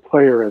huge a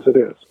player as it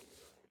is.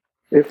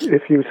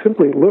 If you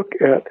simply look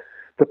at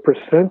the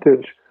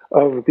percentage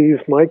of these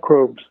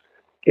microbes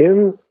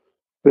in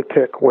the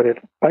tick when it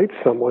bites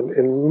someone,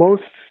 in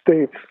most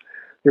states,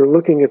 you're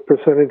looking at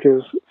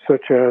percentages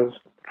such as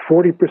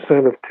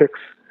 40% of ticks,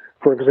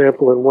 for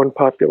example, in one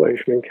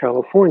population in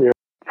California,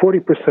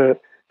 40%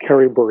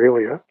 carry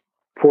Borrelia,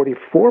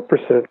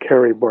 44%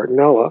 carry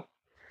Bartonella,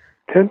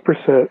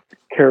 10%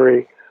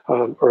 carry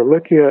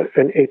Ehrlichia,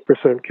 and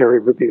 8% carry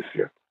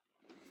Babesia.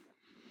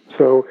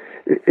 So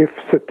if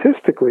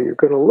statistically you're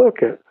going to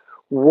look at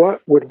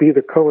what would be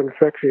the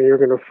co-infection you're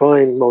going to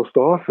find most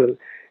often,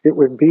 it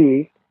would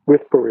be,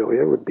 with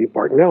Borrelia, it would be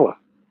Bartonella.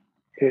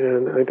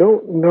 And I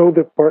don't know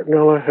that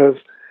Bartonella has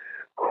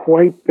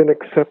quite been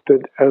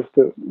accepted as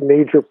the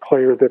major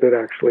player that it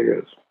actually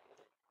is.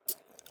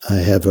 I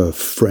have a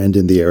friend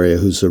in the area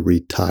who's a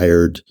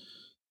retired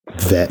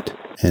vet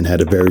and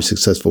had a very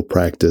successful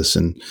practice.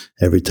 And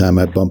every time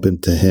I bump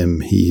into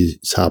him, he's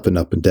hopping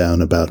up and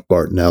down about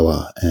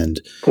Bartonella,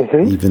 and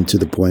even to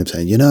the point of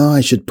saying,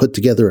 I should put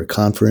together a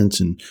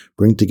conference and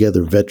bring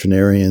together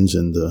veterinarians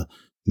and the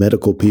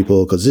medical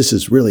people, because this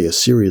is really a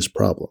serious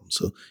problem.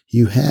 So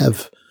you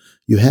have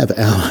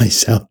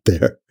allies out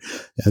there.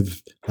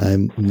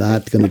 I'm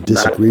not going to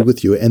disagree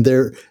with you. And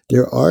there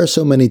are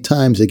so many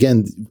times,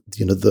 again,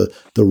 the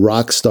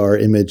rock star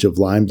image of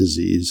Lyme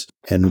disease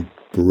and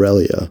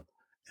Borrelia,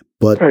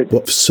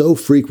 but so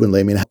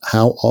frequently,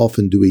 how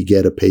often do we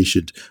get a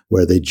patient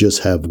where they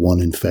just have one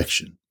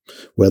infection,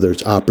 whether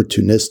it's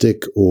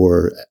opportunistic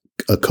or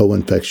a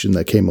co-infection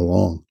that came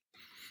along?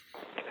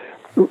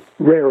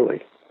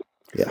 Rarely.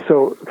 Yeah.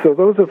 So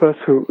those of us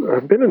who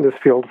have been in this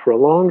field for a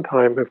long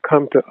time have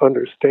come to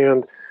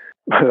understand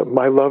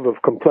my love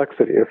of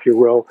complexity, if you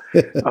will.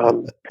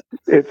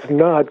 It's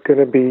not going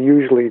to be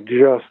usually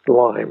just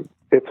Lyme.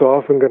 It's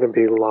often going to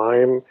be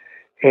Lyme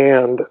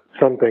and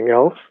something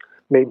else,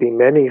 maybe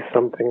many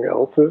something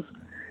else's,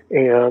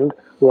 and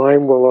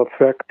Lyme will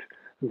affect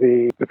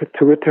the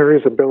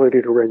pituitary's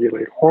ability to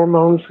regulate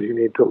hormones. So you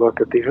need to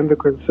look at the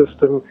endocrine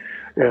system,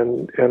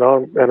 and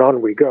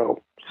on we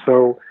go.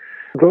 So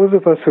those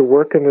of us who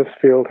work in this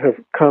field have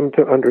come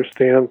to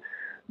understand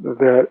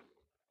that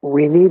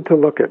we need to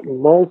look at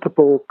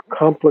multiple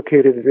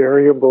complicated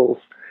variables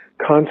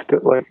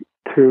constantly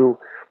to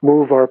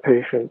move our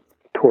patient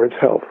towards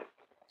health.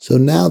 So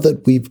now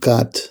that we've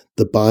got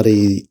the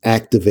body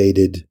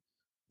activated,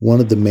 one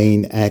of the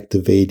main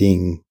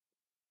activating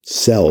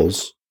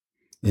cells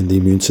in the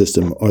immune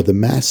system are the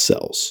mast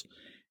cells.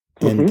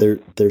 And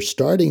they're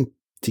starting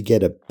to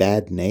get a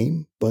bad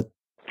name, but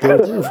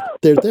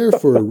they're there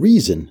for a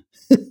reason.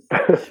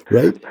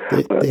 Right?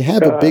 They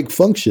have a big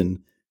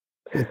function.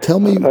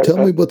 Tell me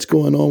what's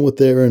going on with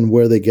there and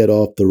where they get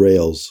off the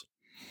rails.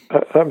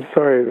 I'm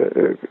sorry,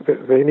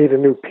 they need a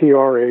new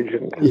PR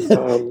agent.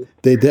 Yeah,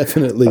 they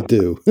definitely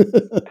do.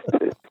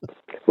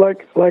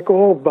 Like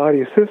all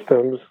body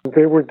systems,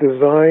 they were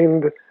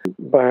designed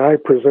by, I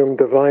presume,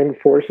 divine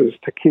forces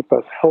to keep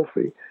us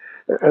healthy.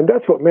 And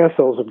that's what mast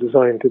cells are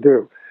designed to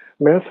do.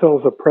 Mast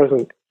cells are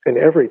present in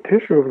every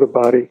tissue of the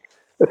body,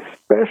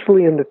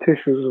 especially in the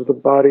tissues of the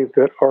body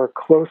that are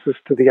closest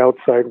to the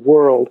outside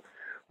world,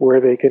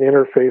 where they can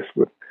interface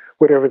with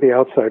whatever the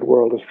outside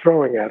world is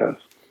throwing at us.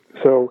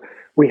 So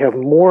we have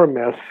more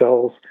mast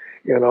cells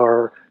in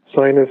our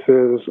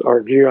sinuses,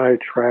 our GI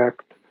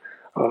tract,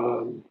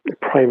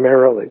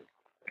 primarily.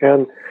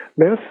 And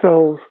mast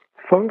cells'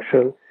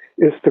 function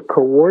is to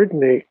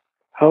coordinate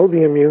how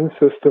the immune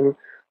system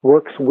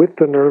works with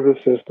the nervous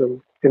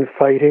system in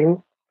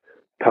fighting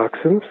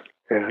toxins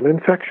and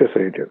infectious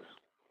agents.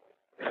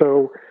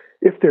 So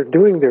if they're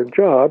doing their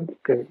job,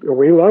 and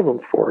we love them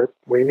for it,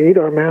 we need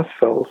our mast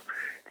cells.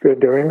 If they're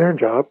doing their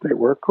job, they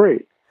work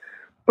great.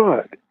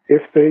 But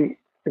if they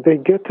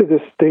get to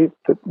this state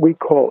that we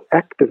call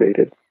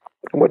activated,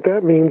 and what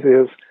that means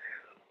is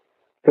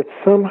that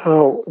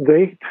somehow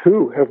they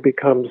too have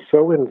become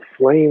so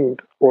inflamed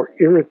or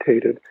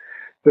irritated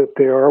that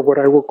they are what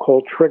I will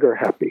call trigger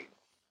happy.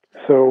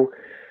 So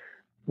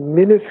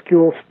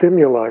minuscule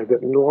stimuli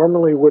that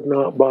normally would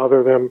not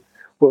bother them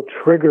will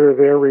trigger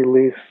their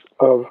release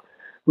of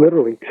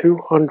literally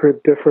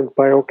 200 different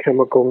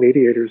biochemical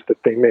mediators that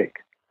they make.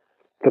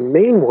 The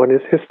main one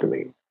is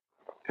histamine,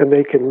 and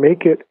they can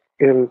make it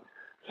in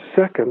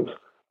seconds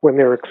when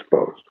they're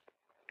exposed.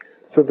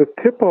 So the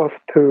tip-off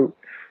to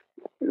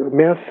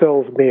mast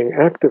cells being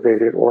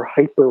activated or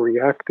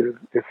hyperreactive,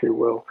 if you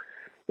will,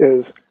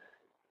 is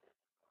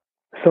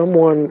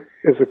someone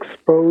is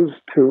exposed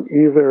to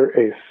either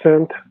a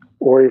scent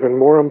or, even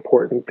more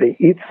important, they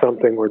eat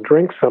something or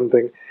drink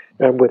something,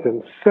 and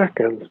within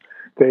seconds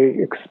they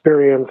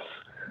experience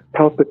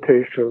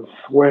palpitations,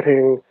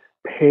 sweating,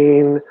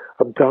 pain,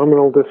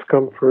 abdominal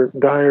discomfort,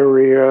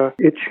 diarrhea,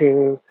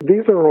 itching.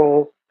 These are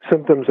all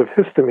symptoms of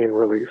histamine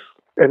release,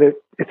 and it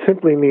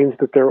simply means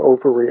that they're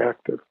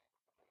overreactive.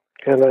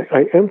 And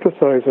I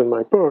emphasize in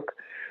my book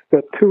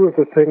that two of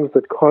the things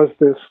that cause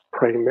this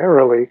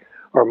primarily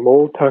are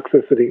mold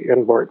toxicity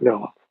and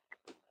Bartonella.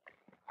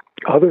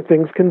 Other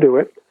things can do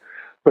it,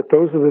 but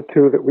those are the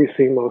two that we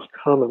see most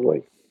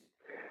commonly.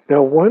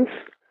 Now, once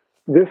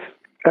this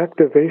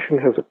activation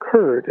has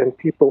occurred and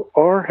people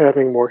are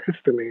having more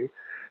histamine,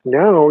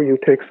 now you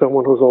take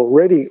someone who's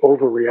already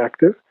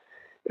overreactive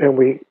and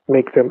we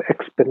make them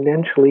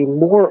exponentially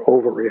more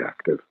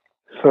overreactive.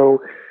 So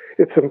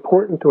it's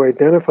important to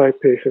identify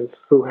patients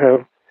who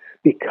have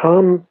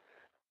become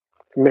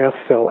mast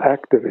cell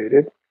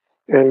activated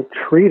and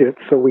treat it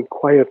so we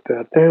quiet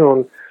that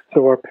down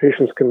so our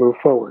patients can move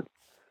forward.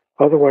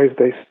 Otherwise,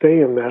 they stay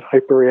in that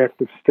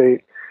hyperreactive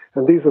state.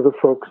 And these are the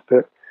folks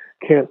that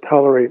can't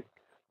tolerate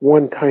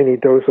one tiny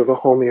dose of a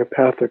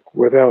homeopathic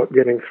without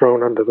getting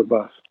thrown under the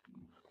bus.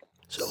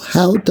 So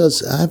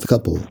I have a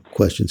couple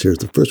questions here.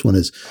 The first one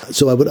is,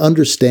 so I would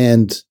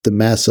understand the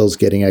mast cells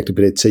getting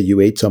activated. Say you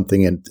ate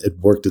something and it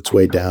worked its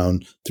way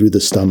down through the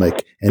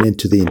stomach and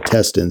into the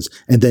intestines,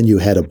 and then you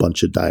had a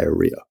bunch of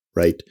diarrhea,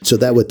 right? So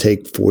that would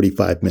take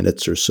 45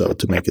 minutes or so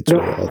to make its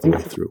way all the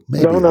way through.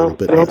 Maybe a little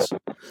bit less.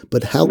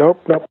 But how? Nope.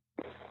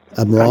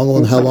 I'm wrong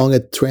on how long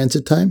at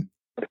transit time?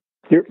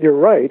 You're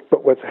right,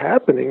 but what's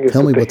happening is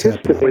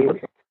the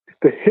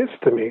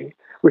histamine,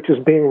 which is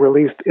being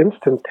released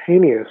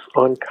instantaneous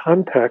on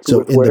contact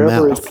with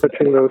whatever is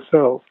touching those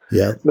cells.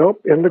 Yeah.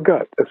 Nope, in the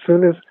gut. As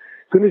soon as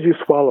you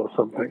swallow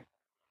something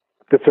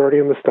that's already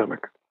in the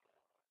stomach.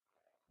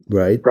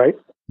 Right. Right?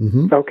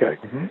 Mm-hmm. Okay.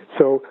 Mm-hmm.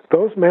 So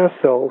those mast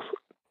cells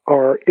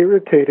are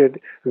irritated.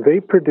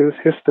 They produce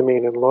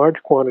histamine in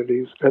large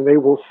quantities, and they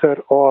will set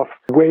off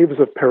waves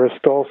of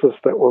peristalsis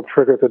that will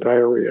trigger the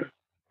diarrhea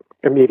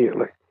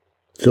immediately.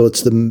 So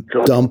it's the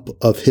dump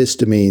of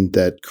histamine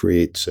that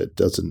creates it,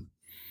 doesn't?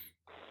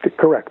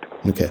 Correct.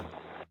 Okay.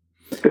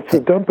 It's a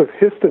dump of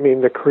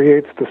histamine that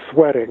creates the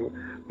sweating,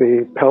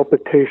 the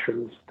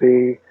palpitations,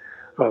 the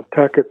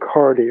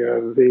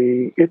tachycardia,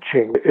 the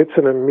itching. It's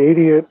an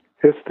immediate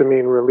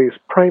histamine release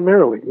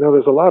primarily. Now,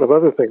 there's a lot of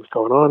other things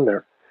going on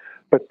there,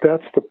 but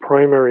that's the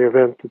primary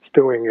event that's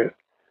doing it.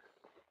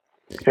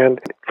 And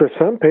for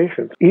some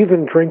patients,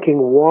 even drinking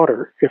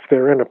water, if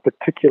they're in a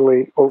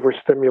particularly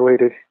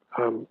overstimulated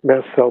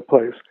mast cell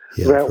place,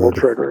 that will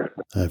trigger it.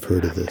 I've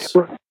heard of this.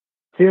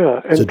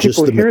 Yeah, and so people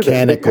just the hear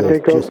mechanical, that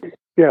and they go,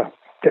 yeah,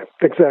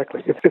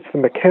 exactly. It's the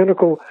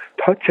mechanical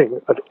touching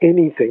of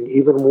anything,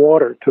 even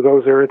water, to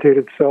those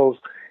irritated cells,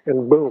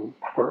 and boom,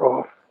 we're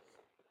off.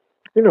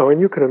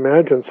 And you can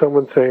imagine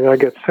someone saying, I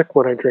get sick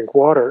when I drink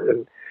water,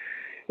 and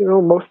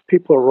most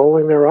people are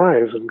rolling their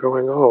eyes and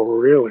going, oh,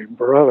 really,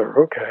 brother,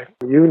 okay.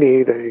 You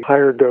need a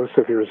higher dose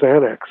of your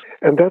Xanax.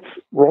 And that's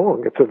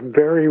wrong. It's a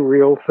very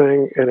real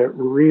thing, and it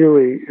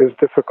really is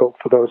difficult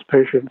for those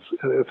patients,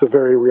 and it's a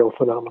very real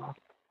phenomenon.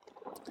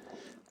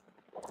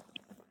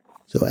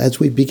 So as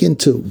we begin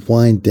to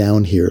wind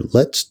down here,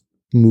 let's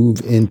move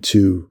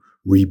into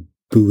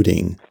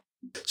rebooting.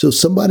 So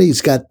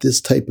somebody's got this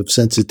type of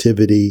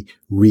sensitivity,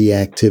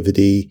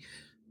 reactivity.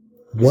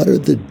 What are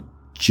the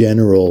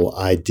general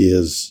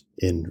ideas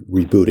in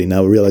rebooting?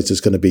 Now, I realize it's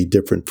going to be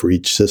different for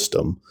each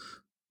system,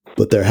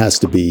 but there has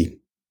to be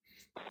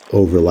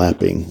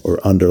overlapping or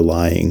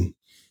underlying.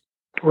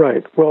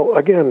 Right. Well,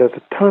 again, there's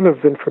a ton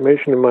of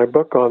information in my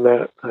book on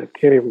that. I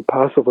can't even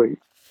possibly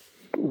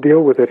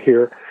deal with it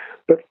here.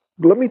 But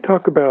let me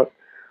talk about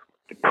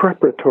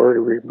preparatory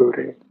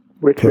rebooting,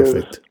 which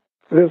is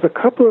there's a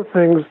couple of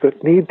things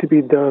that need to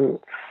be done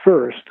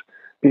first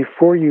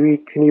before you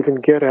can even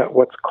get at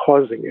what's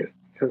causing it.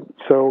 And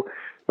so,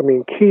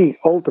 key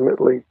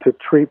ultimately to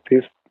treat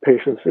these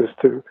patients is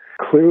to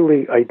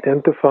clearly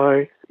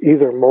identify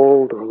either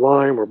mold or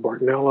Lyme or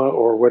Bartonella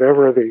or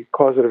whatever the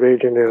causative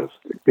agent is,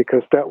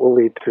 because that will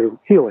lead to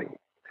healing.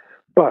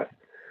 But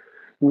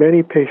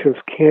many patients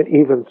can't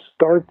even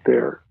start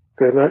there.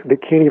 They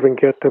can't even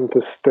get them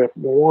to step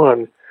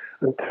one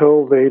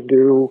until they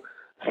do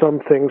some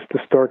things to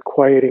start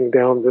quieting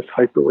down this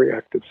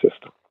hyperreactive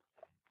system.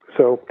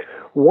 So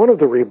one of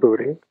the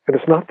rebooting, and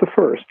it's not the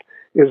first,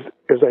 is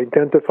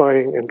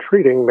identifying and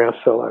treating mast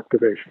cell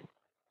activation.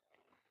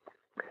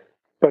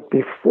 But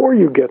before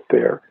you get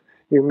there,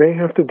 you may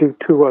have to do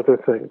two other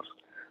things.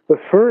 The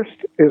first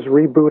is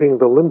rebooting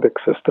the limbic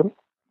system.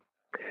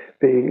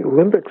 The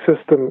limbic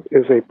system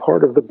is a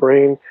part of the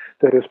brain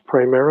that is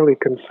primarily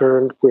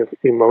concerned with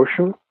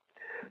emotion,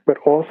 but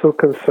also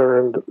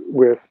concerned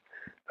with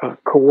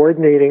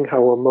coordinating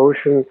how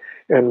emotion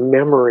and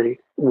memory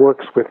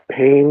works with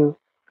pain,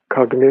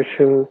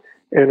 cognition,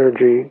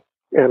 energy,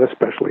 and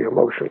especially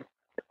emotion.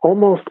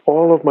 Almost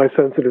all of my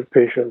sensitive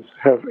patients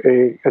have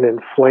an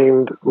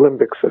inflamed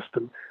limbic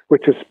system,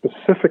 which is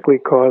specifically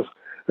caused,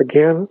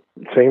 again,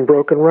 same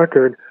broken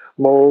record,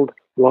 mold,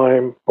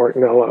 Lyme,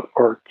 Bartonella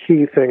are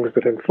key things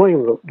that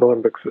inflame the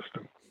limbic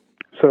system.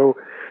 So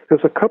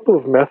there's a couple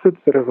of methods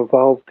that have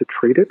evolved to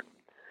treat it.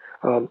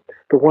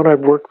 The one I've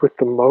worked with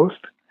the most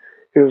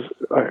is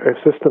a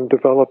system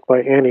developed by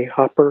Annie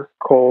Hopper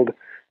called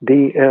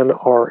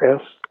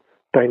DNRS,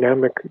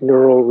 Dynamic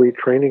Neural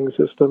Retraining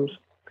Systems.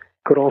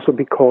 Could also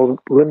be called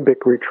limbic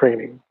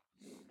retraining.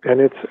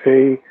 And it's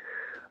a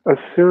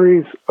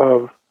series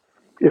of,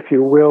 if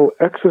you will,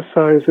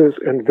 exercises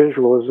and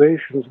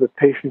visualizations that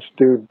patients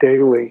do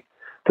daily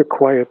to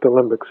quiet the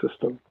limbic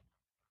system.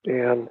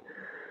 And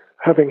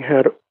having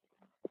had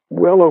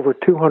well over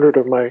 200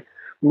 of my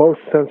most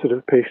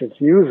sensitive patients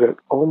use it,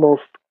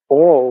 almost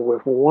all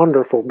with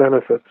wonderful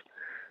benefits,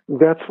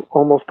 that's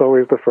almost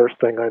always the first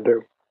thing I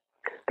do.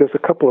 There's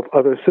a couple of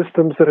other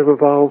systems that have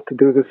evolved to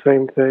do the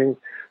same thing.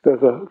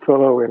 There's a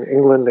fellow in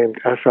England named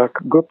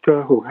Ashok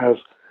Gupta who has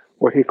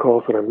what he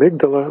calls an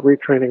amygdala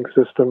retraining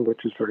system,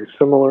 which is very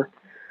similar.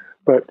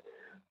 But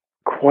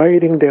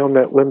quieting down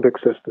that limbic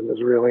system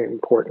is really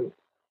important.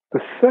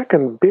 The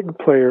second big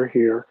player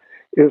here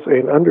is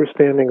an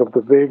understanding of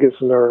the vagus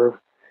nerve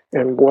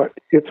and what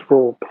its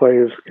role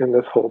plays in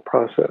this whole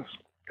process.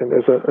 And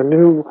there's a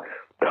new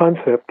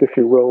concept, if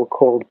you will,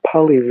 called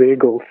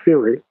polyvagal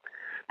theory,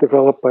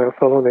 developed by a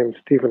fellow named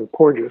Stephen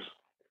Porges,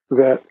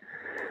 that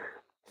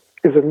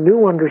is a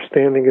new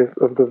understanding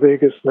of the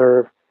vagus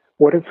nerve,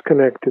 what it's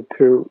connected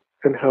to,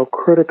 and how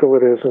critical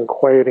it is in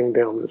quieting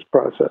down this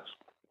process.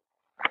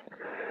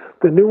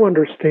 The new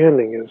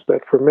understanding is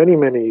that for many,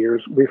 many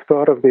years, we've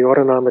thought of the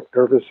autonomic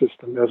nervous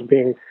system as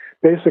being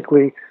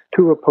basically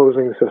two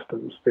opposing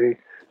systems, the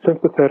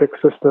sympathetic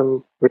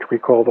system, which we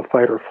call the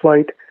fight or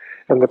flight,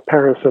 and the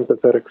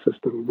parasympathetic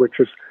system, which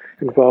is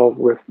involved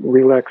with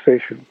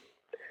relaxation.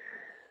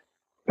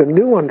 The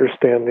new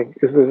understanding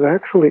is there's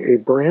actually a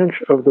branch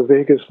of the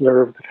vagus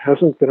nerve that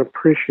hasn't been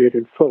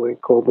appreciated fully,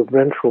 called the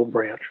ventral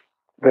branch,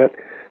 that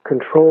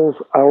controls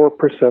our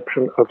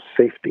perception of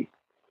safety.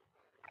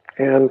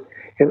 And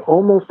in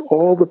almost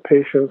all the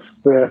patients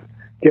that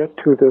get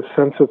to this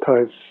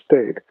sensitized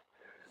state,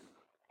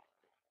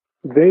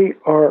 they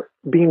are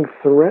being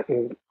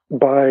threatened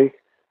by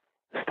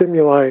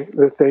stimuli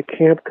that they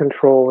can't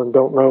control and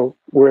don't know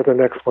where the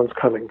next one's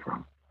coming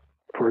from.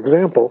 For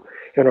example,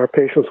 in our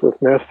patients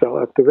with mast cell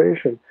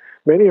activation,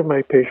 many of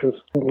my patients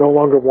no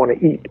longer want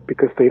to eat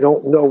because they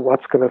don't know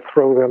what's going to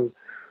throw them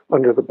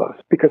under the bus.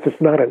 Because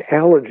it's not an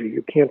allergy,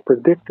 you can't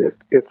predict it.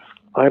 It's,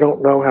 I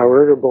don't know how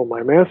irritable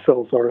my mast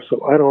cells are,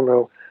 so I don't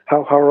know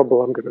how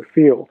horrible I'm going to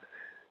feel.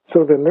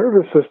 So the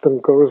nervous system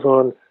goes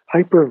on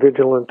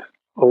hypervigilant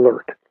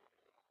alert,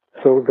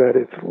 so that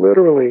it's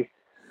literally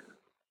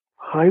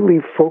highly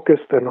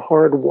focused and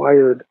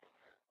hardwired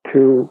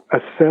to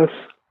assess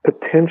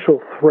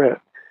potential threat.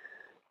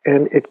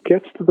 And it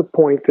gets to the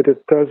point that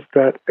it does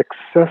that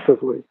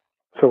excessively.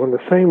 So in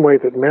the same way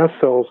that mast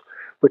cells,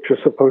 which are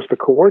supposed to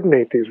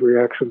coordinate these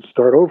reactions,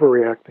 start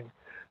overreacting,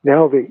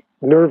 now the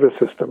nervous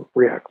system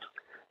reacts.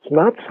 It's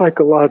not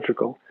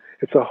psychological.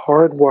 It's a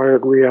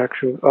hardwired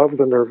reaction of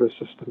the nervous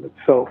system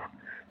itself,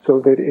 so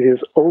that it is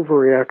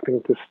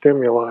overreacting to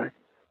stimuli.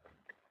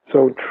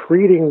 So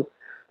treating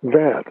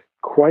that,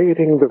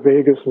 quieting the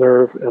vagus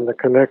nerve and the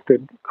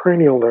connected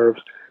cranial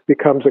nerves,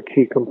 becomes a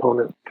key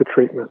component to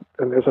treatment.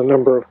 And there's a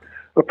number of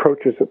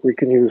approaches that we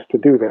can use to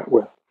do that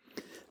with.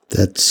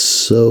 That's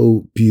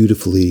so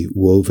beautifully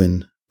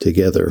woven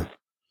together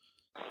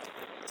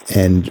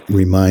and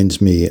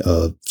reminds me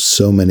of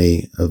so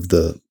many of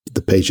the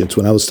patients.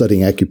 When I was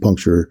studying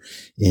acupuncture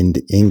in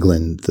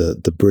England,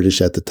 the British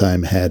at the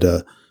time had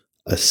a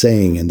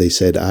saying, and they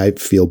said, I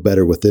feel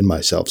better within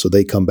myself. So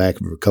they come back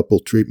for a couple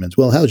treatments.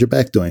 Well, how's your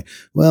back doing?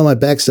 Well, my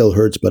back still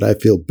hurts, but I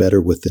feel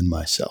better within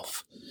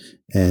myself.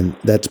 And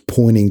that's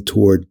pointing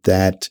toward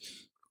that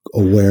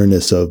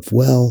awareness of,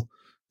 well,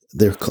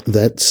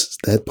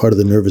 that part of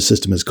the nervous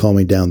system is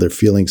calming down. They're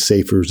feeling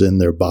safer in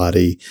their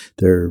body.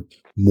 They're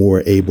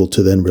more able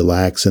to then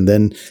relax. And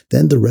then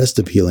the rest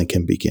of healing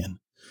can begin.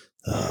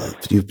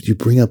 You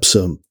bring up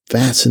some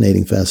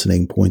fascinating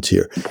points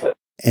here.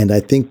 And I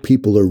think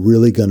people are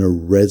really going to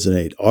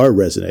resonate,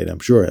 I'm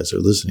sure, as they're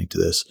listening to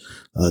this,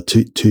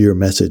 to your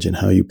message and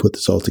how you put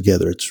this all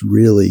together. It's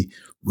really,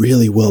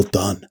 really well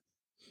done.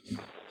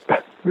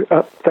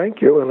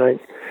 Thank you. And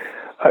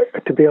I,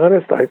 to be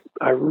honest,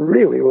 I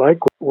really like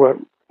what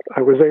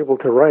I was able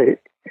to write.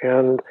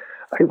 And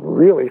I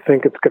really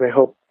think it's going to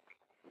help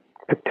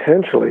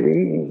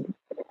potentially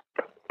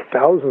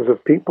thousands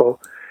of people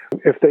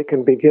if they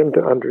can begin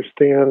to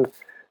understand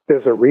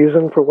there's a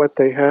reason for what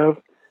they have.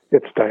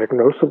 It's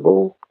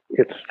diagnosable,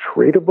 it's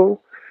treatable,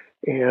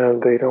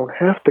 and they don't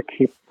have to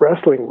keep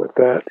wrestling with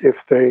that if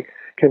they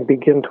can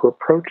begin to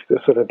approach this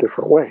in a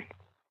different way.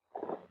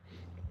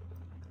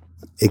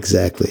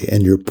 Exactly.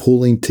 And you're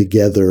pulling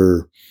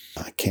together,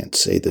 I can't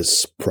say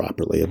this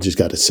properly, I've just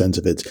got a sense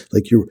of it.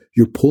 Like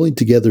you're pulling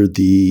together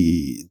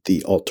the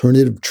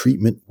alternative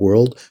treatment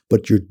world,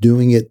 but you're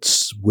doing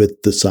it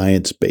with the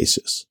science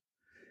basis.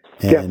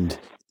 And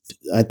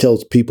I tell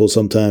people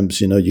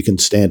sometimes, you can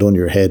stand on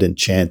your head and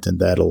chant, and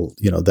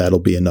that'll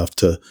be enough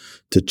to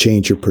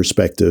change your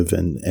perspective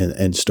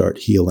and start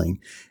healing.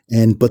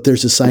 But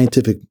there's a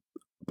scientific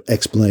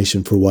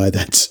explanation for why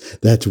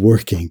that's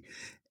working.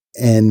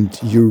 And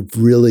you've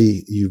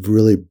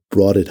really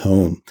brought it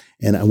home.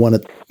 And I want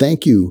to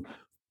thank you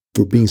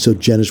for being so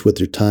generous with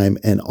your time.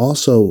 And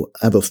also,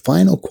 I have a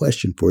final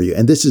question for you.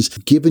 And this is,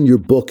 given your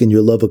book and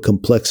your love of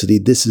complexity,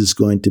 this is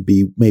going to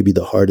be maybe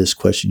the hardest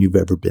question you've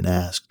ever been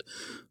asked.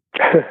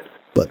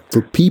 But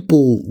for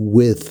people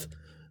with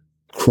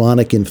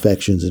chronic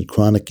infections and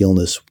chronic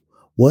illness,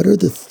 what are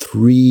the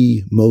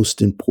three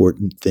most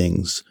important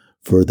things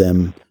for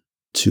them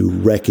to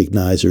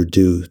recognize or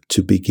do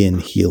to begin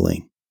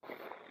healing?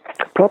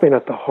 Probably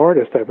not the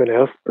hardest I've been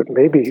asked, but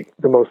maybe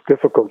the most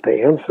difficult to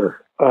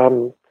answer.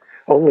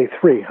 Only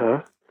three,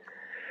 huh?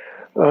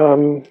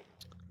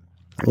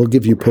 We'll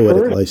give you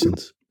poetic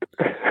license.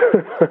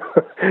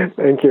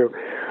 Thank you.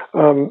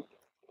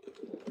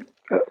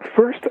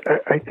 First,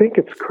 I think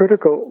it's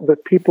critical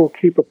that people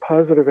keep a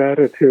positive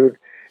attitude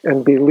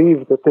and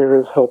believe that there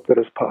is help that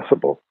is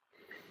possible.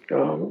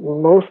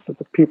 Most of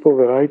the people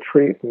that I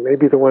treat, and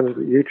maybe the ones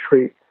that you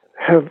treat,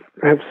 have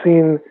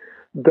seen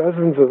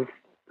dozens of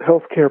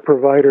healthcare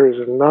providers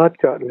and not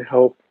gotten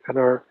help and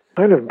are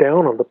kind of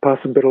down on the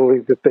possibility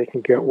that they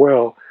can get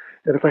well.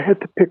 And if I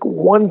had to pick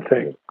one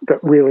thing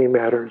that really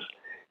matters,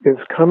 is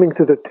coming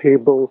to the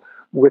table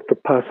with the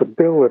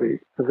possibility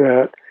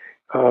that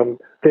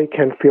they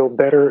can feel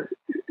better,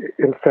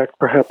 in fact,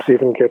 perhaps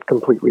even get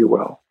completely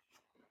well.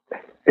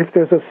 If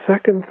there's a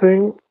second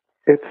thing,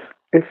 it's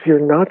if you're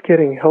not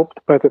getting helped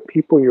by the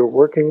people you're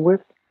working with,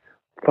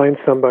 find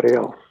somebody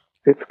else.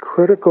 It's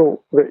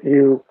critical that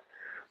you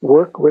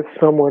work with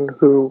someone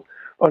who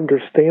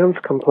understands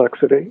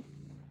complexity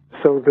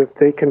so that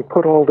they can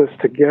put all this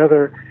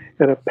together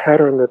in a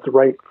pattern that's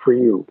right for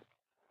you.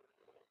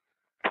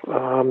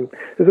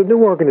 There's a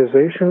new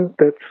organization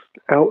that's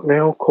out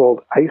now called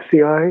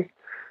ICEAI,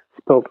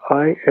 spelled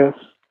ISEAI.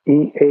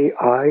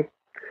 It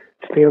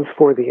stands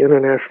for the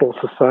International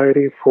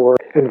Society for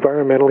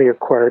Environmentally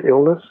Acquired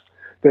Illness,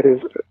 that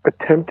is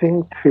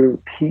attempting to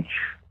teach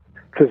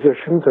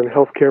physicians and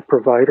healthcare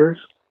providers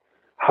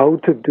how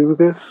to do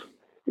this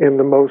in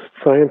the most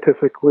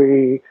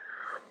scientifically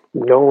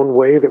known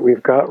way that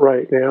we've got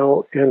right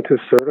now, and to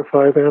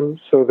certify them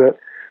so that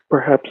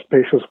perhaps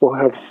patients will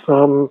have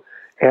some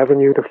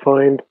avenue to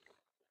find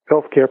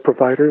healthcare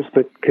providers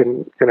that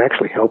can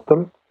actually help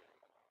them.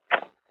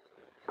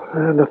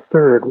 And the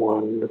third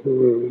one,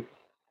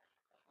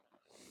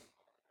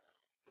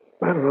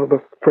 I don't know,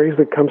 the phrase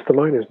that comes to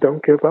mind is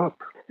don't give up.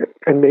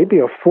 And maybe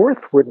a fourth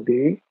would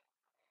be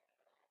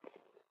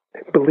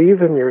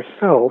believe in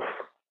yourself,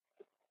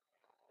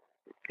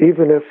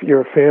 even if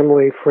your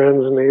family,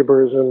 friends,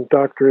 neighbors, and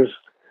doctors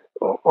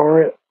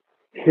aren't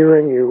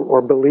hearing you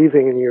or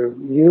believing in you.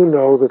 You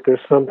know that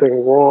there's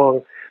something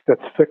wrong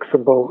that's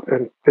fixable,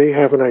 and they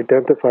haven't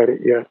identified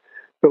it yet.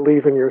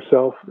 Believe in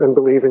yourself and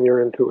believe in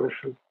your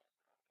intuition.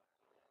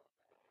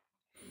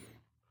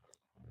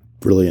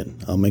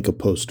 Brilliant. I'll make a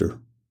poster.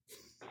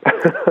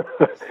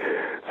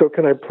 So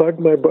can I plug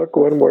my book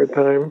one more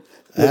time?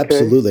 Okay.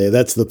 Absolutely.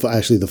 That's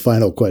actually the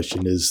final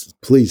question is,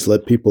 please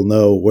let people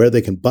know where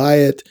they can buy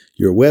it,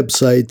 your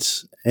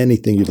websites,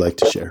 anything you'd like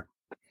to share.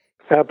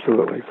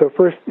 Absolutely. So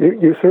first,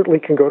 you certainly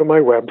can go to my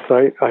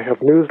website. I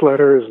have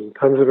newsletters and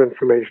tons of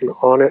information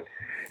on it.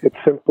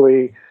 It's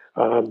simply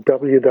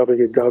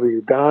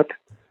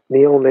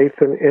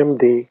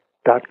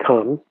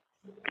www.neilnathanmd.com.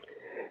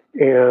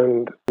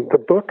 And the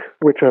book,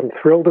 which I'm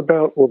thrilled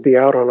about, will be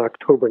out on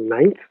October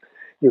 9th.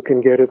 You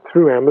can get it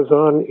through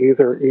Amazon,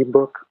 either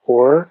ebook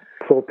or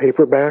full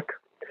paperback.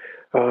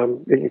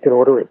 You can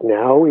order it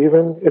now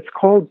even. It's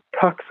called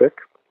Toxic,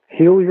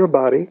 Heal Your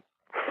Body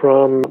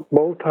from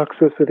Mold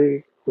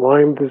Toxicity,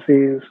 Lyme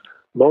Disease,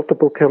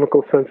 Multiple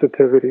Chemical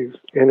Sensitivities,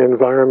 and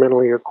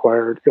Environmentally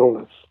Acquired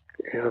Illness.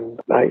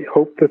 And I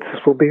hope that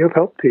this will be of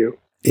help to you.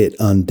 It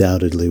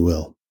undoubtedly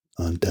will.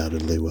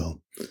 Undoubtedly will.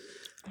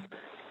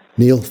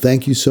 Neil,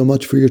 thank you so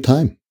much for your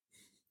time.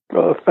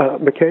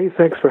 McKay,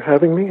 thanks for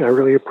having me. I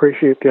really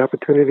appreciate the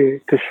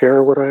opportunity to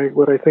share what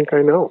I think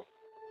I know.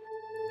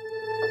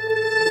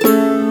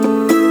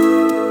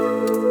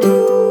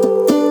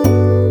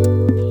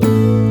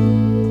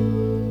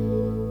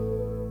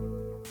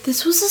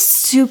 This was a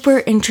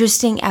super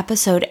interesting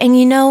episode. And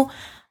you know,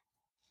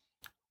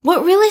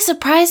 what really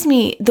surprised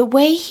me, the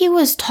way he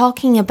was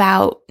talking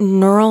about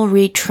neural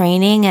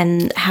retraining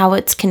and how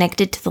it's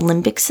connected to the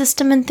limbic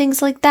system and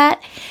things like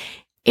that,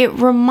 it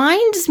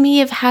reminds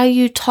me of how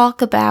you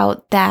talk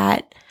about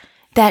that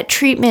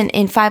treatment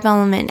in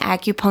 5-element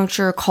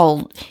acupuncture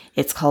called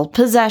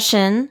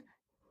possession,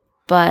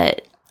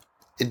 but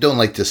I don't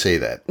like to say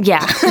that.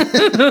 Yeah.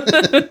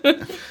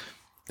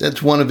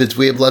 That's one of its,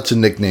 we have lots of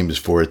nicknames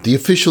for it. The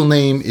official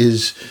name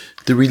is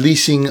the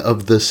releasing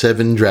of the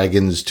 7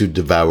 dragons to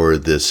devour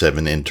the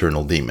 7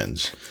 internal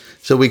demons.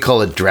 So we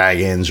call it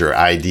dragons or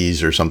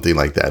IDs or something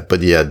like that.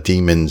 But yeah,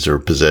 demons or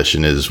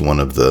possession is one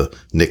of the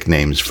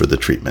nicknames for the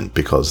treatment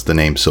because the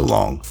name's so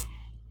long.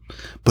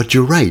 But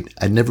you're right.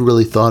 I never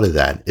really thought of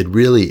that. It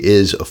really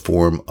is a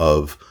form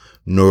of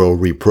neural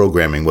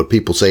reprogramming. What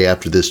people say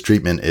after this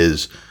treatment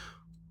is,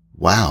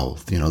 wow,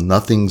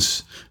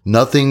 nothing's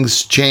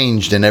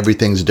changed and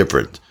everything's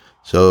different.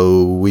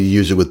 So we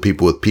use it with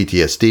people with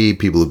PTSD,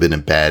 people who've been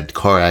in bad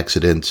car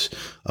accidents,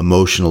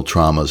 emotional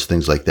traumas,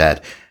 things like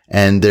that.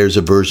 And there's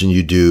a version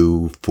you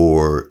do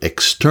for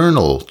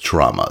external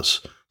traumas,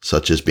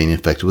 such as being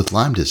infected with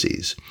Lyme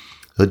disease.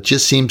 So it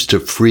just seems to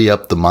free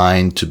up the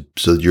mind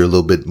so that you're a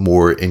little bit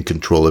more in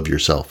control of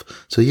yourself.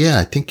 So yeah,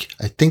 I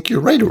think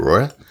you're right,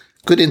 Aurora.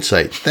 Good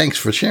insight. Thanks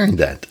for sharing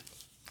that.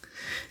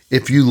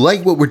 If you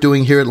like what we're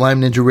doing here at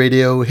Lyme Ninja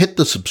Radio, hit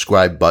the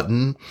subscribe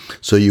button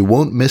so you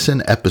won't miss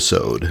an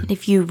episode.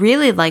 If you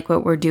really like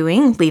what we're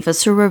doing, leave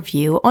us a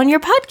review on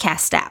your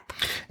podcast app.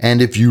 And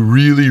if you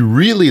really,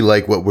 really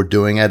like what we're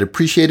doing, I'd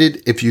appreciate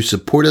it if you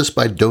support us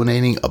by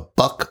donating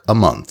 $1 a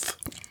month.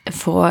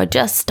 For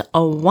just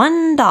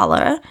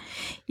 $1,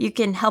 you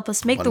can help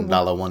us make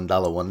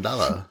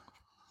 $1.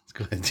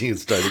 Go ahead, you can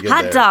start again.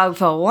 Hot there. dog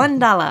for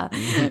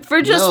 $1.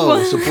 For just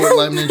one. Support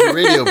Lyme Ninja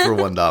Radio for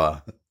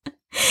 $1.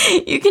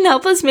 You can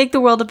help us make the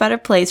world a better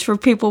place for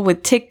people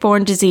with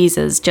tick-borne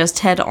diseases. Just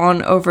head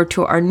on over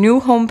to our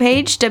new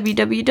homepage,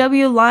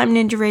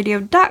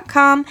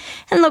 www.lymeninjaradio.com,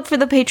 and look for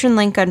the patron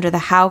link under the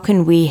How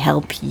Can We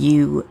Help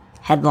You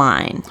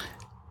headline.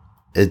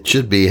 It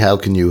should be How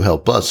Can You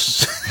Help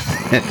Us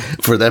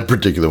for that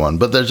particular one.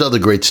 But there's other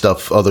great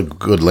stuff, other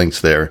good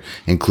links there,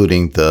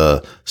 including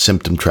the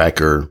symptom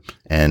tracker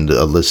and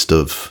a list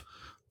of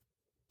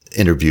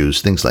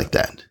interviews, things like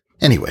that.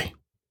 Anyway.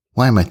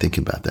 Why am I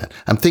thinking about that?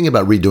 I'm thinking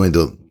about redoing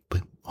the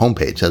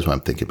homepage. That's why I'm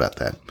thinking about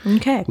that.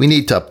 Okay. We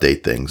need to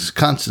update things,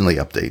 constantly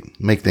update,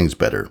 make things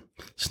better.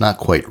 It's not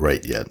quite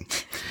right yet.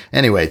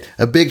 Anyway,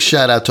 a big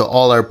shout out to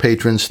all our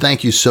patrons.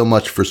 Thank you so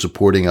much for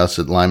supporting us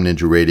at Lyme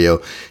Ninja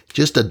Radio.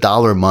 Just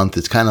 $1 a month.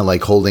 It's kind of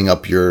like holding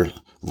up your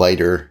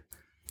lighter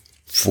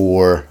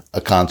for a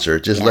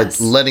concert. Just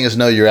letting us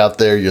know you're out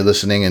there, you're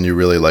listening, and you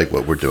really like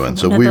what we're doing.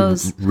 So we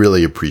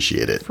really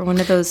appreciate it. For one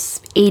of those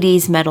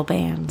 80s metal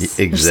bands.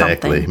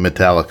 Exactly.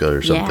 Metallica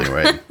or something,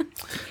 right?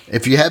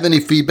 If you have any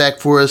feedback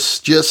for us,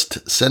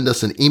 just send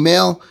us an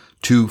email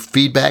to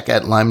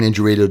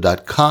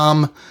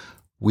feedback@lymeninjaradio.com.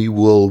 We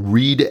will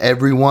read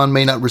everyone,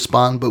 may not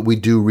respond, but we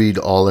do read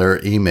all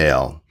our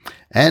email.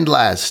 And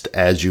last,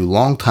 as you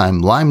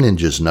longtime Lyme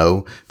Ninjas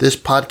know, this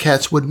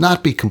podcast would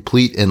not be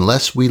complete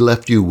unless we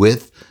left you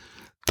with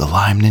the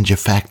Lyme Ninja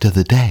fact of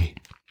the day.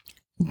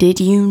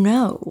 Did you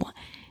know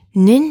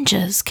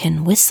ninjas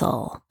can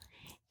whistle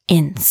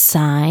in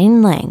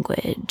sign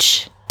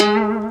language?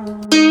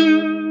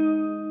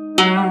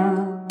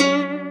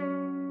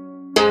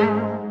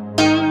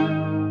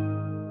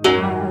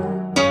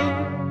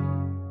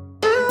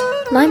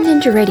 Lyme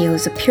Ninja Radio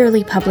is a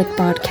purely public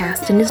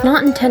broadcast and is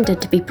not intended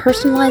to be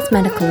personalized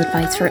medical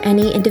advice for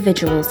any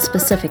individual's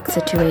specific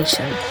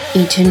situation.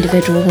 Each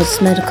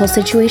individual's medical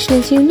situation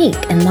is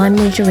unique, and Lyme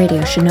Ninja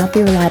Radio should not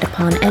be relied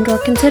upon and or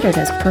considered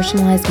as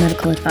personalized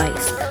medical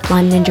advice.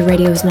 Lyme Ninja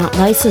Radio is not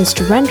licensed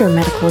to render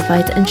medical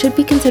advice and should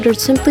be considered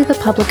simply the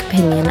public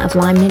opinion of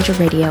Lyme Ninja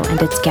Radio and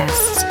its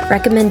guests.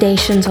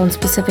 Recommendations on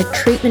specific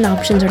treatment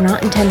options are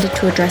not intended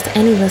to address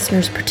any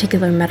listener's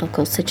particular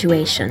medical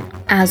situation.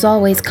 As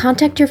always,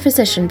 contact your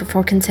physician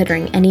before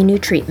considering any new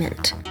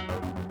treatment.